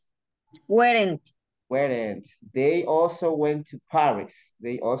 they weren't. They also went to Paris.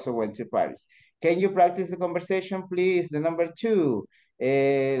 Can you practice the conversation, please? The number 2.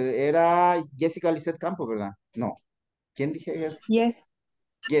 Era Jessica Lizeth Campos, ¿verdad? No. ¿Quién dije? Yes.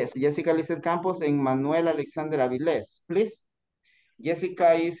 Yes, Jessica Lizeth Campos and Manuel Alexander Avilés, please.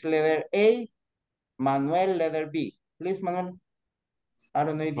 Jessica is letter A, Manuel letter B. Please, Manuel. I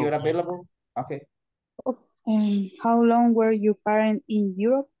don't know if you're available. Okay. How long were your parents in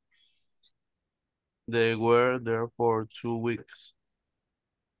Europe? They were there for 2 weeks.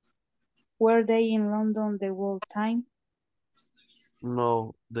 Were they in London the whole time?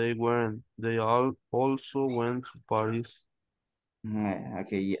 No, they weren't. They also went to Paris.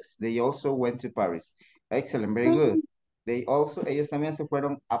 Okay, yes. They also went to Paris. Excellent, very good. Ellos también se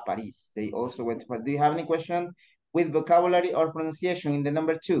fueron a París. They also went to Paris. Do you have any question with vocabulary or pronunciation in the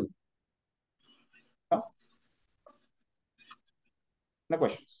number 2? No? No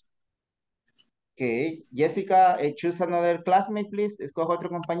questions. Okay, Jessica, choose another classmate, please. Escoja otro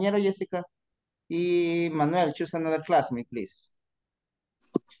compañero, Jessica. Y Manuel, choose another classmate, please.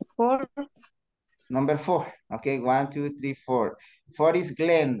 4. Number 4. Okay, 1, 2, 3, 4. 4 is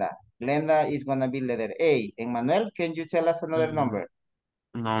Glenda. Glenda is gonna be letter A. And Manuel, can you tell us another number?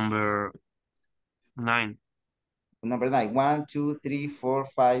 Number 9. Number 9. 1, 2, 3, 4,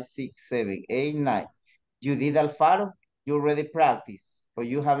 5, 6, 7, 8, 9. You did Alfaro? You already practiced, or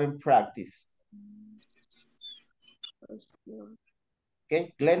you haven't practiced?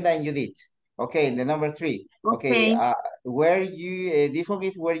 Okay, Glenda and Judith. Okay, the number 3. Okay, where you, this one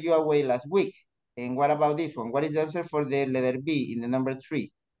is where you away last week. And what about this one? What is the answer for the letter B in the number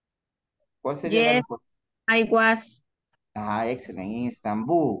 3? ¿Cuál sería la respuesta? I was. Excellent. In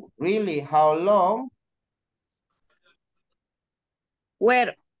Istanbul. Really? How long?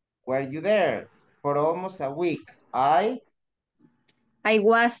 Where? Were you there? For almost a week. I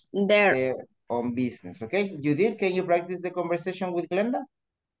was there. On business. Okay, Judith, can you practice the conversation with Glenda?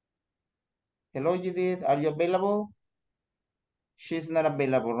 Hello, Judith. Are you available? She's not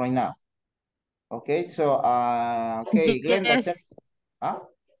available right now. Okay, so, okay, Glenda. Yes.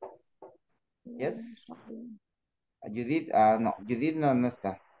 Yes. Judith, no, Judith no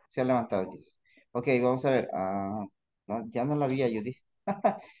está. Se ha levantado. Ok, vamos a ver. No, ya no la vi a Judith.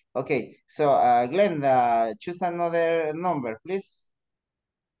 Okay, so, Glenda, choose another number, please.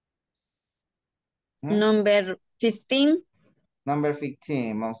 Number 15. Number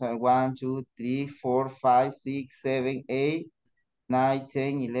 15. Vamos a ver. 1, 2, 3, 4, 5, 6, 7, 8, 9,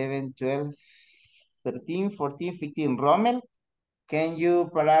 10, 11, 12, 13, 14, 15. Rommel, can you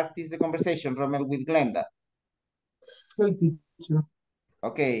practice the conversation, Rommel, with Glenda?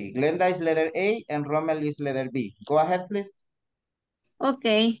 Okay, Glenda is letter A and Rommel is letter B. Go ahead, please.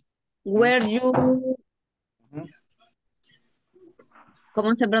 Okay. Were you...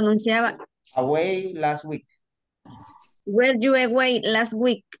 ¿Cómo se pronunciaba? Away last week. Were you away last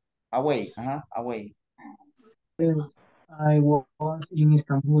week? Away, away. Yes, I was in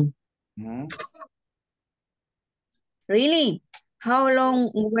Istanbul. Really? How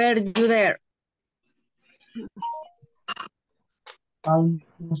long were you there?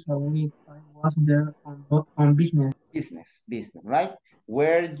 almost a week. I was there on business. Business, right?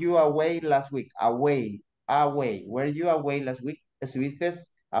 Were you away last week? Away. Were you away last week? ¿Estuviste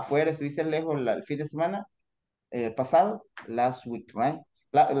afuera, estuviste lejos el fin de semana pasado? Last week, right?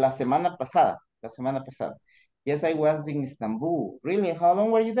 La semana pasada. Yes, I was in Istanbul. Really? How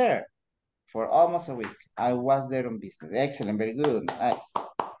long were you there? For almost a week. I was there on business. Excellent, very good, nice.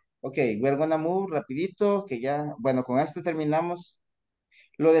 Okay, we're gonna move rapidito, que ya, bueno, con esto terminamos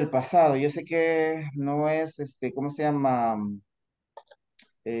lo del pasado. Yo sé que no es, ¿cómo se llama?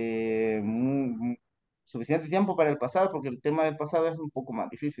 Suficiente tiempo para el pasado, porque el tema del pasado es un poco más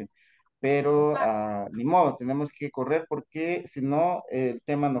difícil. Pero ni modo, tenemos que correr porque si no, el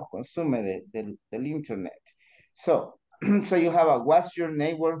tema nos consume del internet. So, so you have a, what's your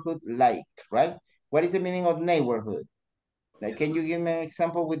neighborhood like, right? What is the meaning of neighborhood? Like, can you give me an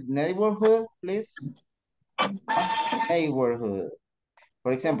example with neighborhood, please? Neighborhood.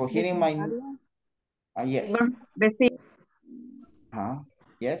 For example, here in my, yes.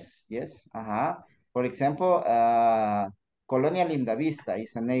 Yes, yes. For example, Colonia Lindavista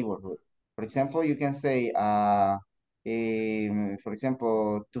is a neighborhood. For example, you can say, for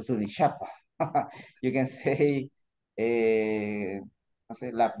example, Tutudixapa. You can say, no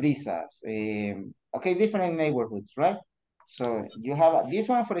sé, Las Brisas. Okay, different neighborhoods, right? So you have this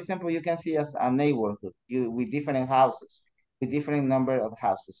one, for example, you can see as a neighborhood with different houses, with different number of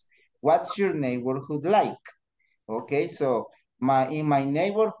houses. What's your neighborhood like? Okay, so in my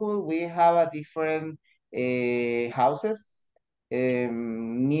neighborhood, we have a different houses,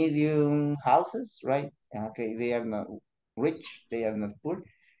 medium houses, right? Okay, they are not rich, they are not poor.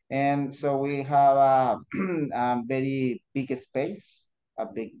 And so we have a very big space, a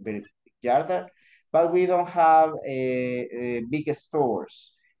very big yard there, but we don't have big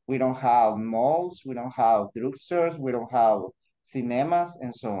stores. We don't have malls, we don't have drugstores, we don't have cinemas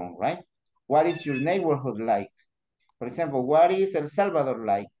and so on, right? What is your neighborhood like? For example, what is El Salvador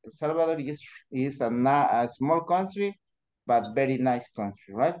like? El Salvador is a small country, but very nice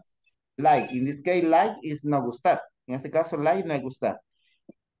country, right? Like, in this case, like is no gustar. En este caso, like no es gustar.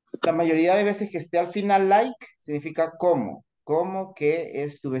 La mayoría de veces que esté al final like, significa como. Como que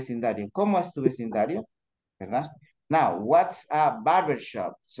es tu vecindario. ¿Cómo es tu vecindario? ¿Verdad? Now, what's a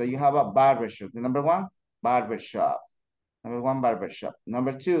barbershop? So you have a barbershop. The number one, barbershop. Number one, barbershop.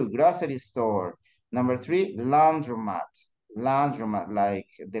 Number two, grocery store. Number three, laundromat. Laundromat, like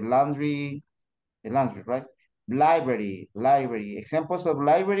the laundry, right? Library. Examples of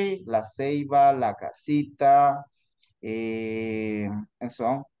library, La Ceiba, La Casita, and so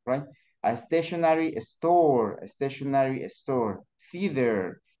on, right? A stationery store.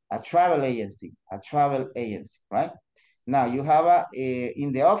 Theater, a travel agency, right? Now you have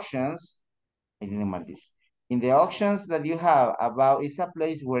in the auctions, I didn't mark this. In the auctions that you have about, it's a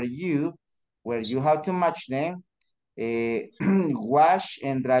place where you have to match them, wash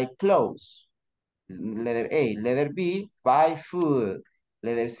and dry clothes. Letter A. Letter B, buy food.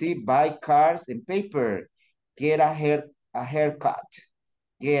 Letter C, buy cars and paper. Get a haircut.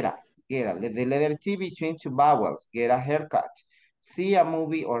 The letter T between two vowels. Get a haircut. See a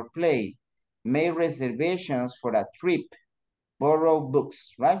movie or play. Make reservations for a trip. Borrow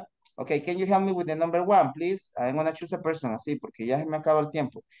books, right? Okay, can you help me with the number one, please? I'm gonna choose a person, así, porque ya se me acaba el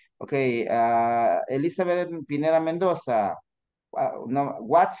tiempo. Okay, Elizabeth Pineda Mendoza. No,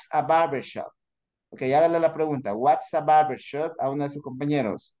 what's a barbershop? Okay, hágale la pregunta. What's a barbershop a uno de sus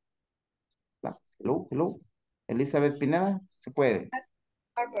compañeros? Hello. Elizabeth Pineda, ¿se puede?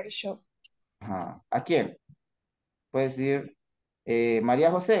 Barbershop. Ajá. ¿A quién? Puedes decir,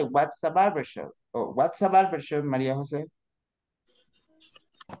 María José, what's a barbershop? Oh, what's a barbershop, María José?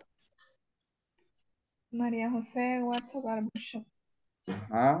 María José, what's a barbershop?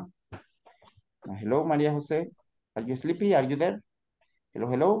 Hello, María José. Are you sleepy? Are you there?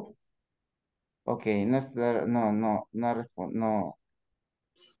 Hello. Okay, no está, no responde, no.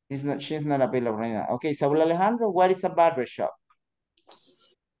 She's not available right now. Okay, Saúl Alejandro, what is a barbershop?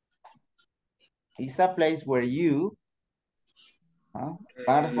 It's a place where you, van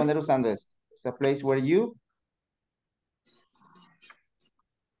a responder usando esto. It's a place where you,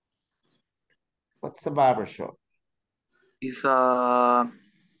 what's a barbershop? It's a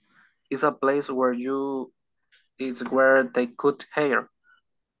place where it's where they cut hair.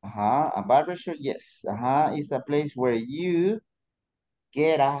 A barbershop, yes. It's a place where you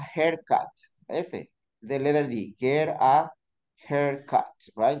get a haircut. The letter D, get a haircut,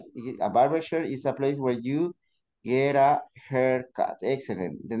 right? A barbershop is a place where you get a haircut.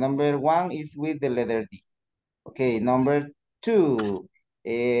 Excellent. The number one is with the letter D. Okay, number two.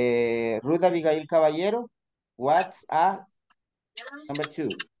 Ruth Abigail Caballero, what's a Number 2.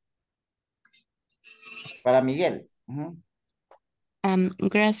 Para Miguel.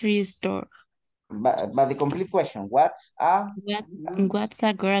 Grocery store. But the complete question, what's a? What's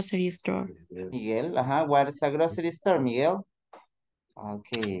a grocery store? Miguel, what's a grocery store, Miguel?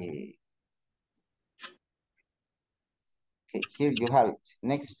 Okay. Okay, here you have it,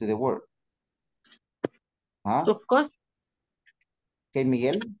 next to the word. Of course. Okay,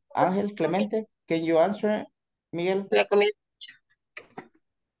 Miguel, Ángel, Clemente, can you answer, Miguel? La comida.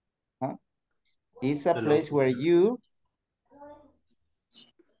 It's a place where you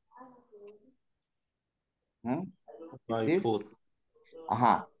buy food.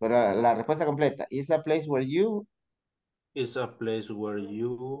 Pero la respuesta completa. It's a place where you It's a place where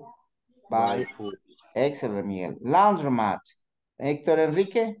you buy food. Excellent, Miguel. Laundromat. Héctor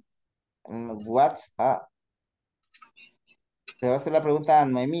Enrique, what's a? Te va a hacer la pregunta a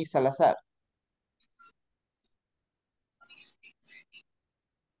Noemí Salazar.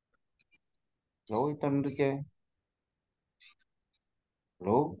 Hello, Héctor Enrique.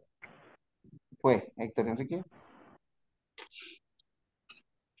 Hello. Pues, Héctor Enrique.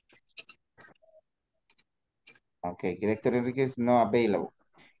 Okay, Héctor Enrique is not available.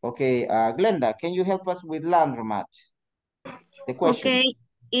 Okay, Glenda, can you help us with laundromat? The question. Okay,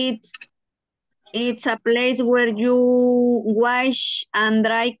 it's a place where you wash and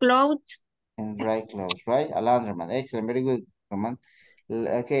dry clothes. And dry clothes, right? A laundromat. Excellent, very good, Roman.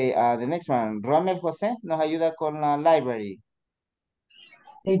 Okay, the next one. Rommel José nos ayuda con la library.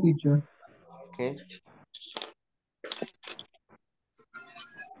 Hey, teacher. Okay.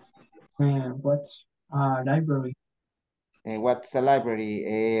 What's a library? What's a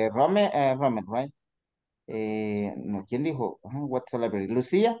library? Rommel, right? No, ¿quién dijo? What's a library?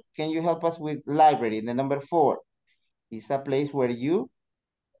 Lucia, can you help us with library? The number 4. It's a place where you?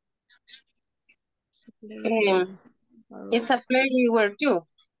 It's a place where you.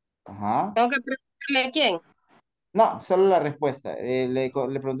 ¿Tengo que preguntarle a quién? No, solo la respuesta. Le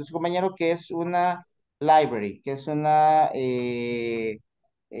pregunté a su compañero qué es una library, que es una,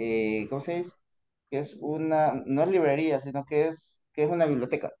 ¿cómo se dice? Que es una, no es librería, sino que es una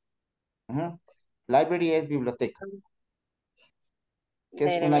biblioteca. Library es biblioteca. Que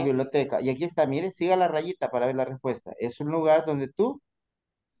es una biblioteca. Y aquí está, mire, siga la rayita para ver la respuesta. Es un lugar donde tú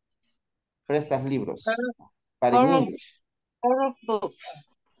prestas libros. Para en English. Books.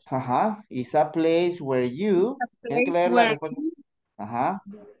 It's a place where you, tienes que leer la respuesta.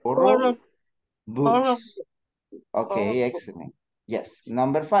 Borrow books. Okay, excellent. Yes.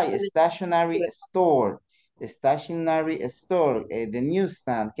 Number 5, stationery store. Stationery store. The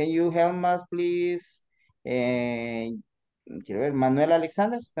newsstand. Can you help us, please? Quiero ver, Manuel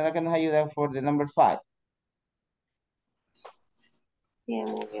Alexander, ¿será que nos ayuda for the number 5?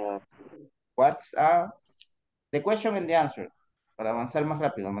 What's the question and the answer? Para avanzar más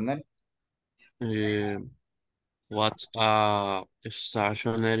rápido, Manuel. What's a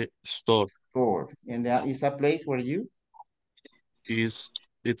stationery store? And it's a place where you? It's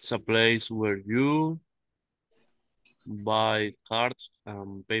a place where you buy cards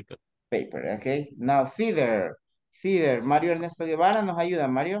and paper. Okay. Now, feeder. Feeder. Mario Ernesto Guevara nos ayuda,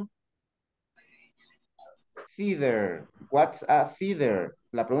 Mario. Feeder. What's a feeder?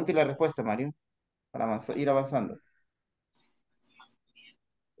 La pregunta y la respuesta, Mario. Para ir avanzando.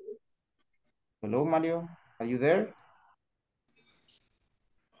 Hello, Mario. Are you there?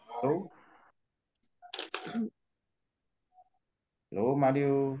 Hello? Hello,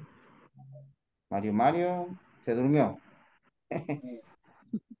 Mario. Mario. Se durmió.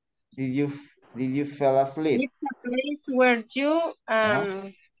 Did you fall asleep? It's a place where you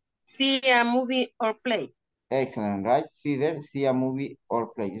see a movie or play. Excellent, right? Feeder, see a movie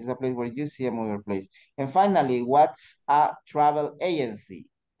or play. This is a place where you see a movie or play. And finally, what's a travel agency?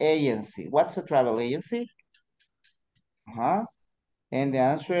 What's a travel agency? And the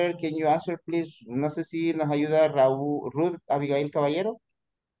answer, can you answer, please? No sé si nos ayuda Ruth Abigail Caballero.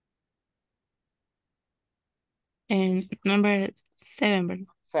 And number 7.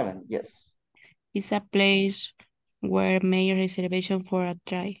 7, yes. It's a place where make a reservation for a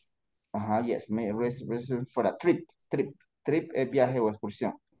trip. Yes, make reservation for a trip. Trip es viaje o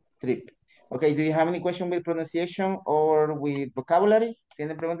excursión. Trip. Okay, do you have any question with pronunciation or with vocabulary?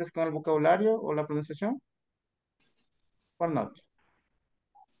 ¿Tienen preguntas con el vocabulario o la pronunciación? Or not?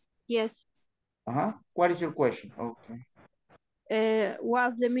 Yes. What is your question? Okay.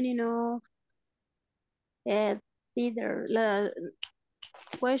 What's the meaning of theater?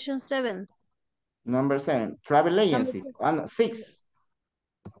 Question 7. Number 7. Travel agency. No, 6.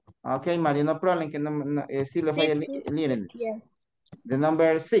 Okay, Mario, no problem. Que no, sí le falla el Yes. The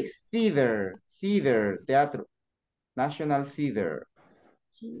number 6. Theater. Teatro. National Theater.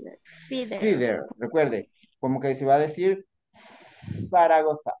 Feeder. Feeder, recuerde, como que se va a decir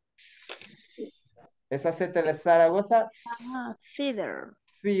Zaragoza. Esa Z de Zaragoza. Feeder.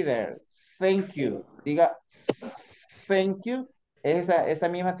 Feeder. Thank you. Diga thank you. Esa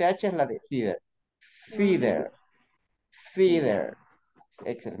misma TH es la de feeder. Feeder. Feeder.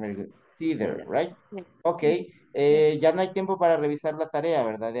 Excellent, very good. Feeder, right? Ok. Ya no hay tiempo para revisar la tarea,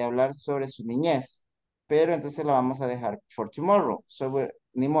 ¿verdad? De hablar sobre su niñez. Pero entonces la vamos a dejar for tomorrow. So,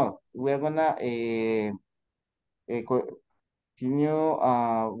 ni modo. We're gonna continue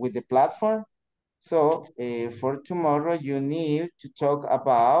with the platform. So, for tomorrow, you need to talk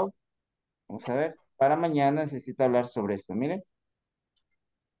about, vamos a ver, para mañana necesita hablar sobre esto. Miren,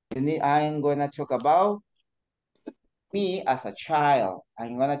 I'm gonna talk about me as a child.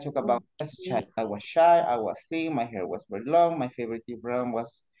 I'm gonna talk about as a child. I was shy, I was thin, my hair was very long, my favorite brand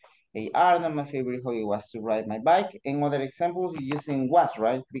was a Arnold, my favorite hobby was to ride my bike. And other examples, you're using was,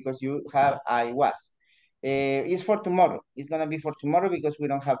 right? Because you have I was. It's for tomorrow. It's gonna be for tomorrow because we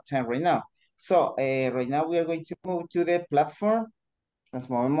don't have time right now. So, right now we are going to move to the platform. Nos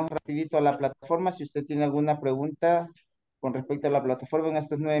movemos rapidito a la plataforma. Si usted tiene alguna pregunta con respecto a la plataforma en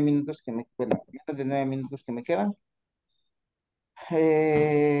estos 9 minutos que me, bueno, menos de 9 minutos que me quedan.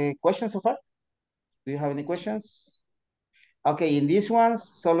 Questions so far? Do you have any questions? Okay, in these ones,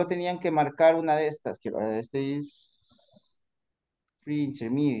 solo tenían que marcar una de estas. Este es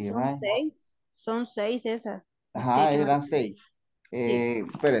pre-intermediate, right? Son seis esas. Ajá, eran 6.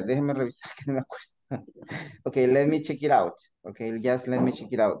 Espere, déjeme revisar que no me acuerdo. Okay, let me check it out. Okay, just let me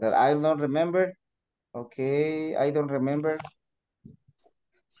check it out. That I don't remember. Okay, I don't remember.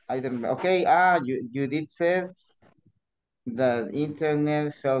 Okay, you did says the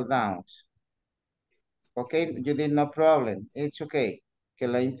internet fell down. Okay, you did no problem. It's okay. Que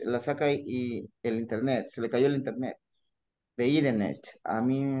la saca y el internet, se le cayó el internet. The internet. A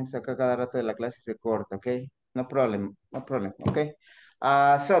mí me saca cada rato de la clase y se corta, okay? No problem, no problem, okay?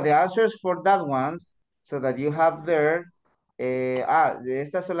 So the answers for that ones, so that you have there, de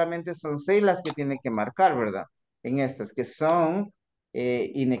estas solamente son 6 las que tiene que marcar, ¿verdad? En estas, que son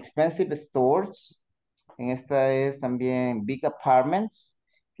inexpensive stores. En esta es también big apartments.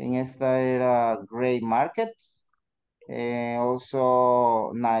 En esta era gray markets.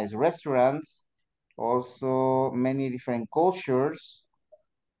 Also nice restaurants. Also many different cultures.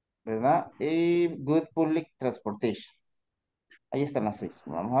 ¿Verdad? Y good public transportation. Ahí están las 6.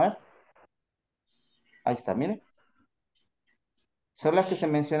 Vamos a ver. Ahí está, miren. Son las que se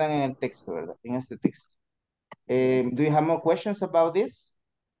mencionan en el texto, ¿verdad? En este texto. Do you have more questions about this?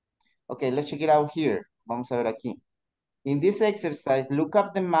 Okay, let's check it out here. Vamos a ver aquí. In this exercise, look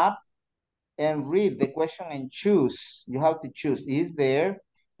up the map and read the question and choose. You have to choose. Is there,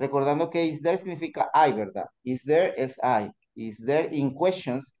 recordando que is there significa hay, ¿verdad? Is there es hay. Is there in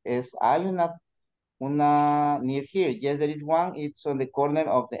questions es hay una near here. Yes, there is one. It's on the corner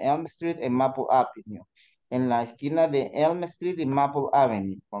of the Elm Street and Maple Avenue. En la esquina de Elm Street y Maple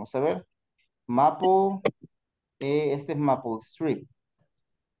Avenue. Vamos a ver. Maple, este es Maple Street.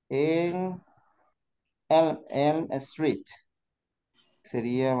 En Elm Street.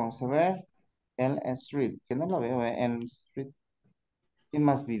 Sería, vamos a ver. Elm Street, que no la veo, Elm Street. It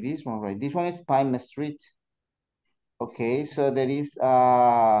must be this one, right? This one is Pine Street. Okay, so there is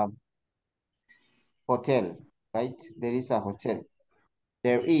a hotel, right? There is a hotel.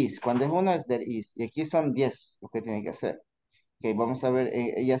 There is. Cuando es uno es there is. Y aquí son 10 lo que tiene que hacer. Ok, vamos a ver.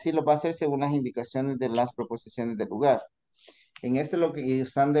 Y así lo va a hacer según las indicaciones de las proposiciones del lugar. En este lo que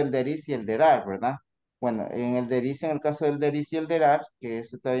usando el there is y el there are, ¿verdad? Bueno, en el there is, en el caso del there is y el there are, que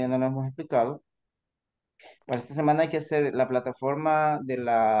eso todavía no lo hemos explicado. Para esta semana hay que hacer la plataforma de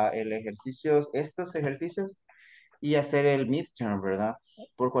el ejercicio, estos ejercicios y hacer el midterm, ¿verdad?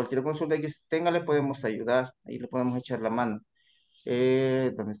 Por cualquier consulta que usted tenga le podemos ayudar, ahí le podemos echar la mano.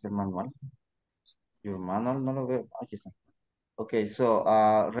 ¿Dónde está el manual? Your manual no lo veo, aquí está. Okay, so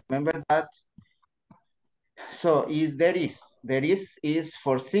remember that. So there is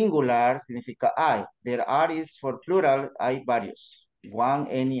for singular significa hay. There are is for plural, hay varios. One,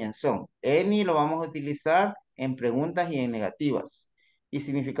 any, and some. Any lo vamos a utilizar en preguntas y en negativas. Y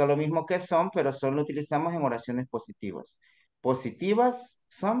significa lo mismo que son, pero son lo utilizamos en oraciones positivas. Positivas,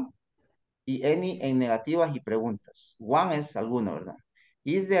 son, y any en negativas y preguntas. One es alguno, ¿verdad?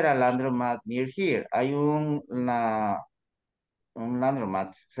 Is there a laundromat near here? Hay un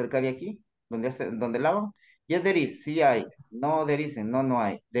laundromat cerca de aquí, donde lavan. Yes, there is, sí hay. No, there isn't, no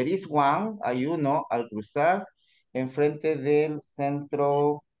hay. There is one, hay uno al cruzar enfrente del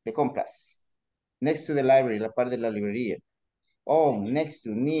centro de compras. Next to the library, la parte de la librería. on, next to,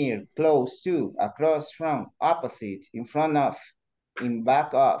 near, close to, across from, opposite, in front of, in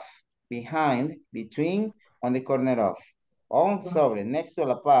back of, behind, between, on the corner of. On, sobre, next to, a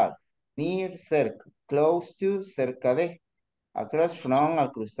la par, near, cerca, close to, cerca de, across from,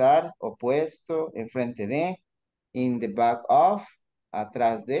 al cruzar, opuesto, enfrente de, in the back of,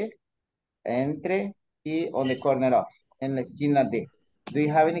 atrás de, entre, y on the corner of, en la esquina de. Do you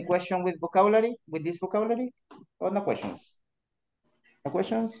have any question with vocabulary, with this vocabulary? Or no questions? No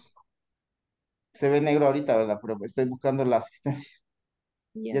questions? Se ve negro ahorita, ¿verdad? Pero estoy buscando la asistencia.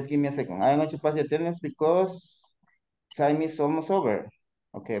 Just give me a second. I'm going to pass the attendance because time is almost over.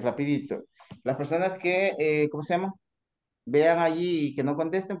 Ok, rapidito. Las personas que, ¿cómo se llama? Vean allí y que no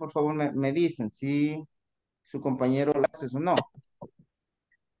contesten, por favor me dicen si su compañero lo hace o no.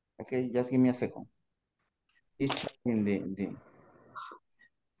 Ok, just give me a second. It's checking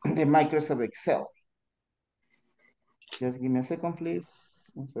the Microsoft Excel. Just give me a second,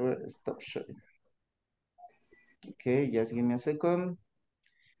 please. Vamos a ver, stop sharing. Ok, just give me a second.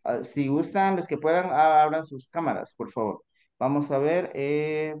 Si gustan, los que puedan, abran sus cámaras, por favor. Vamos a ver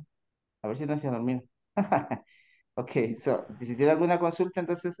si no se ha dormido. Ok, si tiene alguna consulta,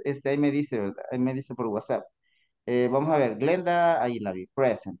 entonces ahí me dice, ¿verdad? Ahí me dice por WhatsApp. Vamos a ver, Glenda, ahí la vi,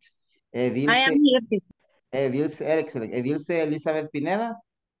 present. I Dilce, am here. Dilce, excelente. Dilce Elizabeth Pineda.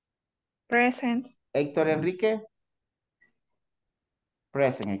 Present. Héctor Enrique.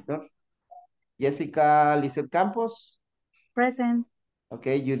 Present, Héctor. Jessica Lizeth Campos. Present. Ok,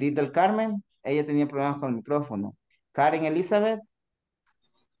 Judith del Carmen. Ella tenía problemas con el micrófono. Karen Elizabeth.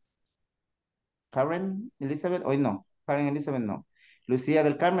 Karen Elizabeth, hoy no. Karen Elizabeth no. Lucía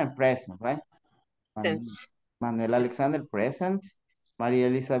del Carmen, present, right? Manuel Alexander, present. María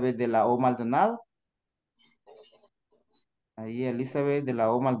Elizabeth de la O Maldonado. María Elizabeth de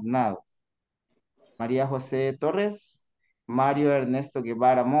la O Maldonado. María José Torres. Mario Ernesto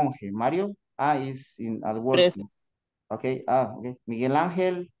Guevara Monje. Mario, is at work. Present. Okay, okay. Miguel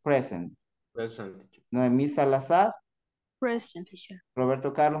Ángel, present. Present. Noemí Salazar. Present, teacher.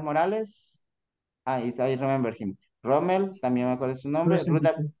 Roberto Carlos Morales. I remember him. Rommel, también me acuerdo su nombre. Present,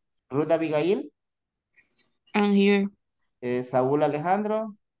 teacher. Ruth Abigail. I'm here. Saúl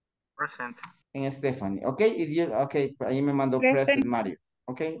Alejandro. Present. En Stephanie. Ok, ahí me mandó Present. present Mario.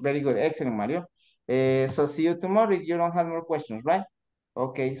 Ok, very good. Excellent, Mario. So see you tomorrow if you don't have more questions, right?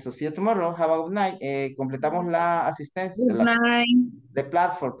 Ok, so see you tomorrow. Have a good night. Completamos la asistencia. Good night. The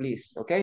platform, please. Ok.